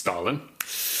 Stalin.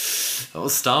 That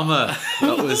was Starmer.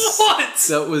 That was What?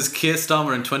 That was Keir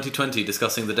Starmer in 2020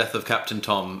 discussing the death of Captain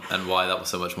Tom and why that was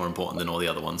so much more important than all the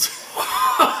other ones.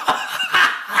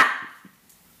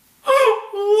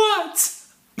 What?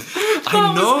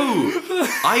 I know.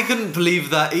 I couldn't believe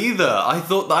that either. I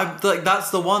thought that's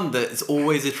the one that's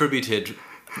always attributed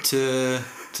to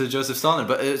Joseph Stalin,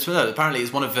 but apparently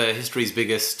it's one of history's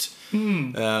biggest.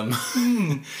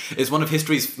 It's one of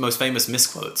history's most famous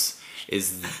misquotes.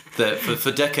 Is that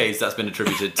for decades that's been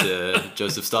attributed to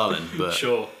Joseph Stalin, but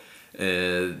Sure.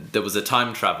 There was a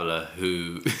time traveller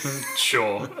who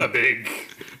Sure, a big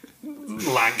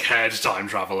lank-haired time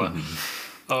traveller.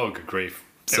 Oh, good grief!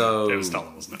 It was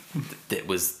Stalin, wasn't it? It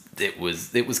was Keir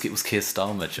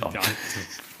Starmer, John. Yeah.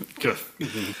 Good.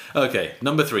 Okay,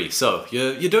 number 3. So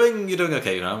you're doing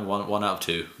okay, you know, 1 out of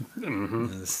 2. Mm-hmm.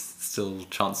 There's still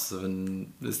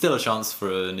a chance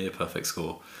for a near perfect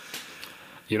score.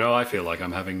 You know, I feel like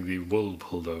I'm having the wool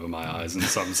pulled over my eyes in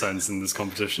some sense in this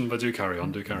competition, but do carry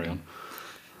on.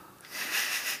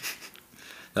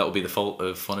 That will be the fault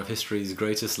of one of history's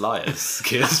greatest liars,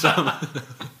 Keir Starmer.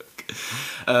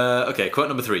 Okay, quote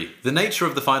number 3. The nature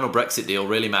of the final Brexit deal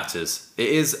really matters. It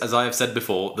is, as I have said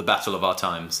before, the battle of our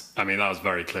times. I mean, that was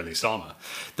very clearly Starmer.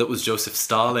 That was Joseph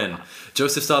Stalin.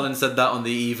 Joseph Stalin said that on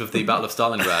the eve of the Battle of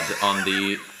Stalingrad on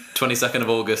the 22nd of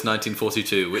August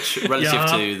 1942, which relative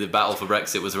to the battle for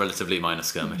Brexit was a relatively minor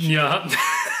skirmish. Yeah.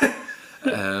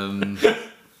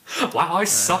 Wow, I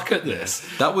suck at this.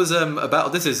 That was a battle.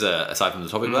 This is aside from the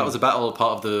topic. But that was a battle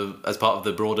as part of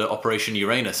the broader Operation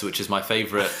Uranus, which is my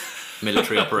favourite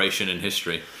military operation in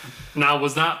history. Now,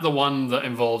 was that the one that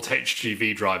involved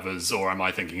HGV drivers, or am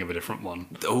I thinking of a different one?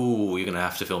 Oh, you're gonna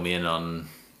have to fill me in on.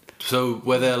 So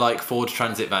were there like Ford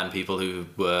Transit van people who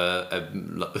were?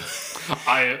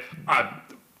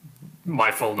 My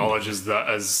full knowledge is that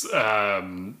as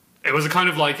It was a kind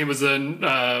of like, it was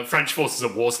a French forces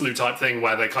at Waterloo type thing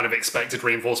where they kind of expected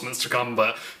reinforcements to come,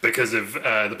 but because of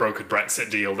the brokered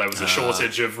Brexit deal, there was a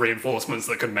shortage of reinforcements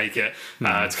that could make it to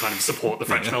kind of support the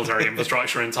French military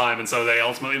infrastructure in time, and so they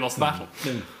ultimately lost the battle.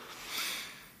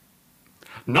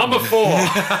 Number 4.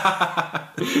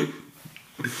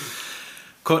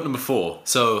 Quote number 4.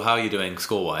 So, how are you doing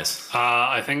score-wise?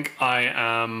 I think I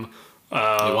am...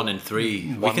 You're 1 in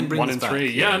 3. We can bring 1 this in back.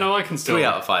 3. Yeah, no, I can still... 3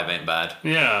 out of 5 ain't bad.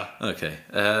 Yeah. Okay.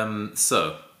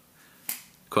 So,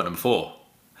 quote number 4.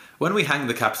 When we hang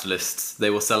the capitalists, they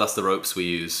will sell us the ropes we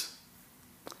use.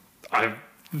 I'm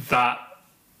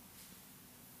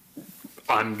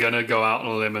gonna go out on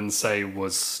a limb and say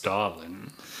was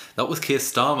Stalin. That was Keir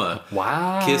Starmer.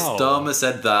 Wow. Keir Starmer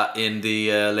said that in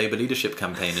the Labour leadership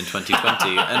campaign in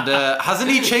 2020. And hasn't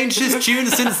he changed his tune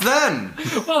since then?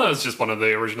 Well, that was just one of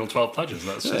the original 12 pledges.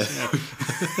 That's just...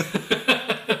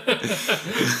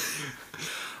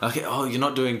 Okay, you're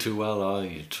not doing too well, are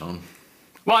you, John?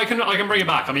 Well, I can bring it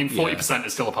back. I mean, 40%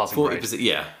 is still a passing grade. 40%,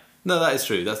 yeah. No, that is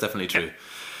true. That's definitely true. Yeah.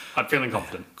 I'm feeling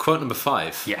confident. Quote number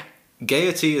 5. Yeah.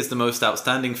 Gaiety is the most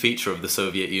outstanding feature of the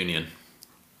Soviet Union.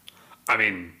 I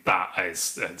mean,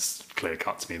 it's clear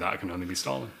cut to me that it can only be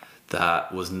Stalin.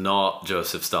 That was not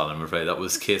Joseph Stalin, I'm afraid. That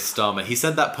was Keir Starmer. He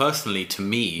said that personally to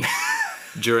me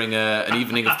during an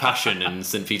evening of passion in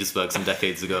St. Petersburg some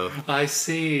decades ago. I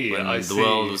see. When the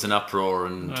world was in uproar,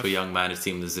 and to a young man it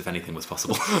seemed as if anything was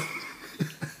possible.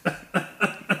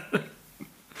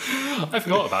 I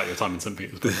forgot about your time in St.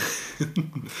 Petersburg.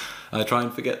 I try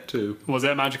and forget too. Was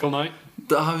it a magical night?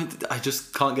 I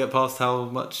just can't get past how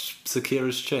much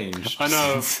Sakira's changed. I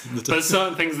know. There's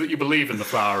certain things that you believe in the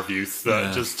flower of youth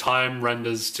that just time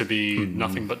renders to be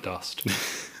nothing but dust.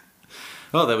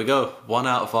 Well, there we go. 1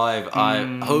 out of 5. I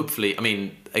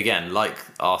mean, again, like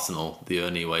Arsenal, the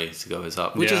only way to go is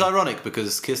up. Which is ironic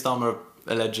because Keir Starmer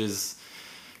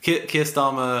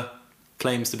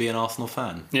claims to be an Arsenal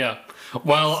fan. Yeah.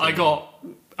 Well, I got...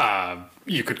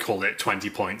 you could call it 20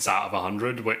 points out of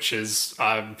 100, which is...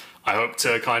 I hope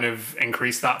to kind of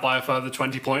increase that by a further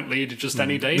 20-point lead just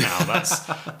any day now. That's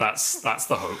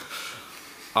the hope.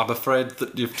 I'm afraid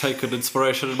that you've taken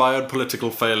inspiration in my own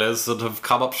political failures and have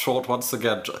come up short once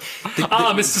again.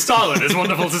 Mr. Stalin, it's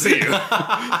wonderful to see you.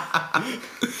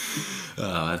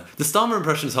 The Starmer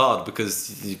impression is hard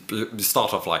because you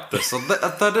start off like this, and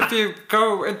then if you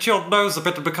go into your nose a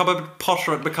bit and become a bit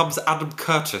posher, it becomes Adam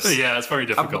Curtis. Yeah, it's very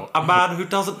difficult. A man who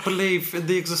doesn't believe in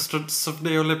the existence of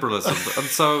neoliberalism, and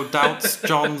so doubts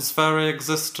John's very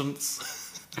existence.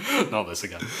 Not this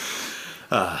again.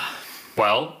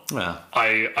 Well,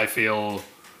 I feel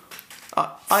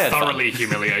thoroughly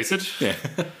humiliated. Yeah.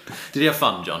 Did you have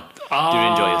fun, John? Did you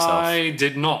enjoy yourself? I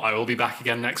did not. I will be back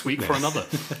again next week for another.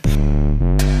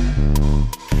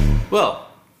 Well,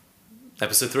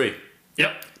 episode 3.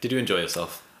 Yep. Did you enjoy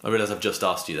yourself? I realise I've just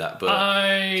asked you that, but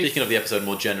speaking of the episode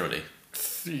more generally.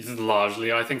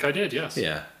 Largely, I think I did, yes.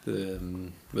 Yeah.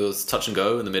 It was touch and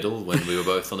go in the middle when we were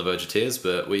both on the verge of tears,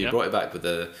 but we brought it back with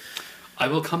the... I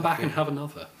will come back and have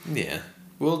another. Yeah.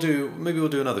 Maybe we'll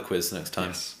do another quiz next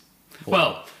time. Yes.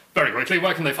 Well, very quickly,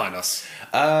 where can they find us?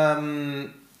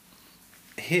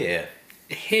 Here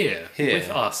with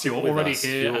us. You're already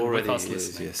here and with us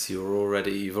listening. Yes, you've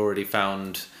already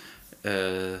found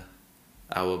our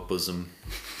bosom.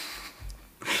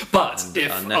 But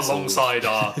if alongside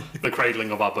the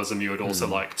cradling of our bosom you would also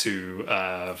like to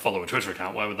follow a Twitter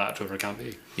account, where would that Twitter account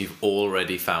be? You've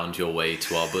already found your way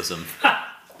to our bosom.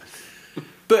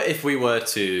 But if you were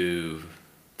to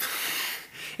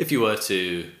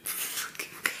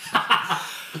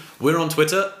we're on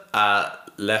Twitter at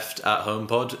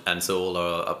 @LeftAtHomePod, and so all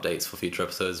our updates for future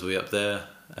episodes will be up there.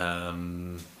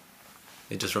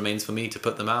 It just remains for me to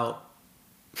put them out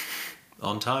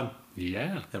on time.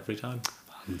 Yeah. Every time.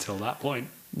 Until that point.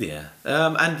 Yeah.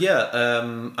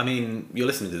 I mean, you're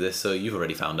listening to this, so you've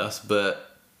already found us,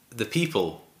 but the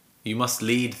people, you must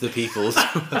lead the people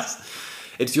to us.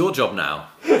 It's your job now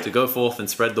to go forth and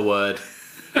spread the word.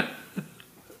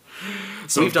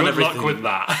 So we've done everything. Luck with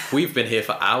that. We've been here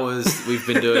for hours. We've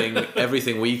been doing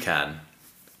everything we can.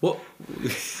 What?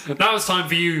 Now it's time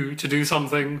for you to do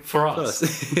something for us.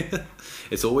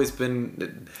 It's all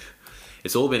been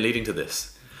leading to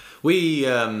this. We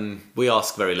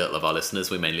ask very little of our listeners.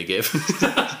 We mainly give.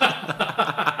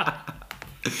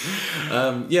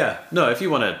 If you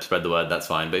want to spread the word, that's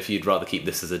fine. But if you'd rather keep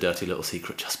this as a dirty little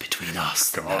secret just between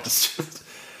us,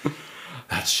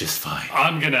 that's just fine.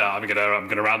 I'm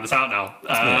gonna round this out now.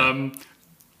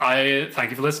 I thank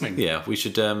you for listening. Yeah, we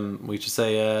should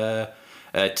say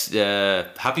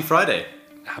Happy Friday.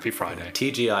 Happy Friday.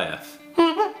 TGIF.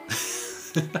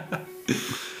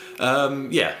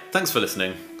 Yeah, thanks for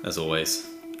listening, as always.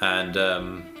 And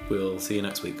we'll see you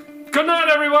next week. Good night,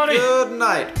 everybody! Good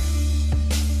night!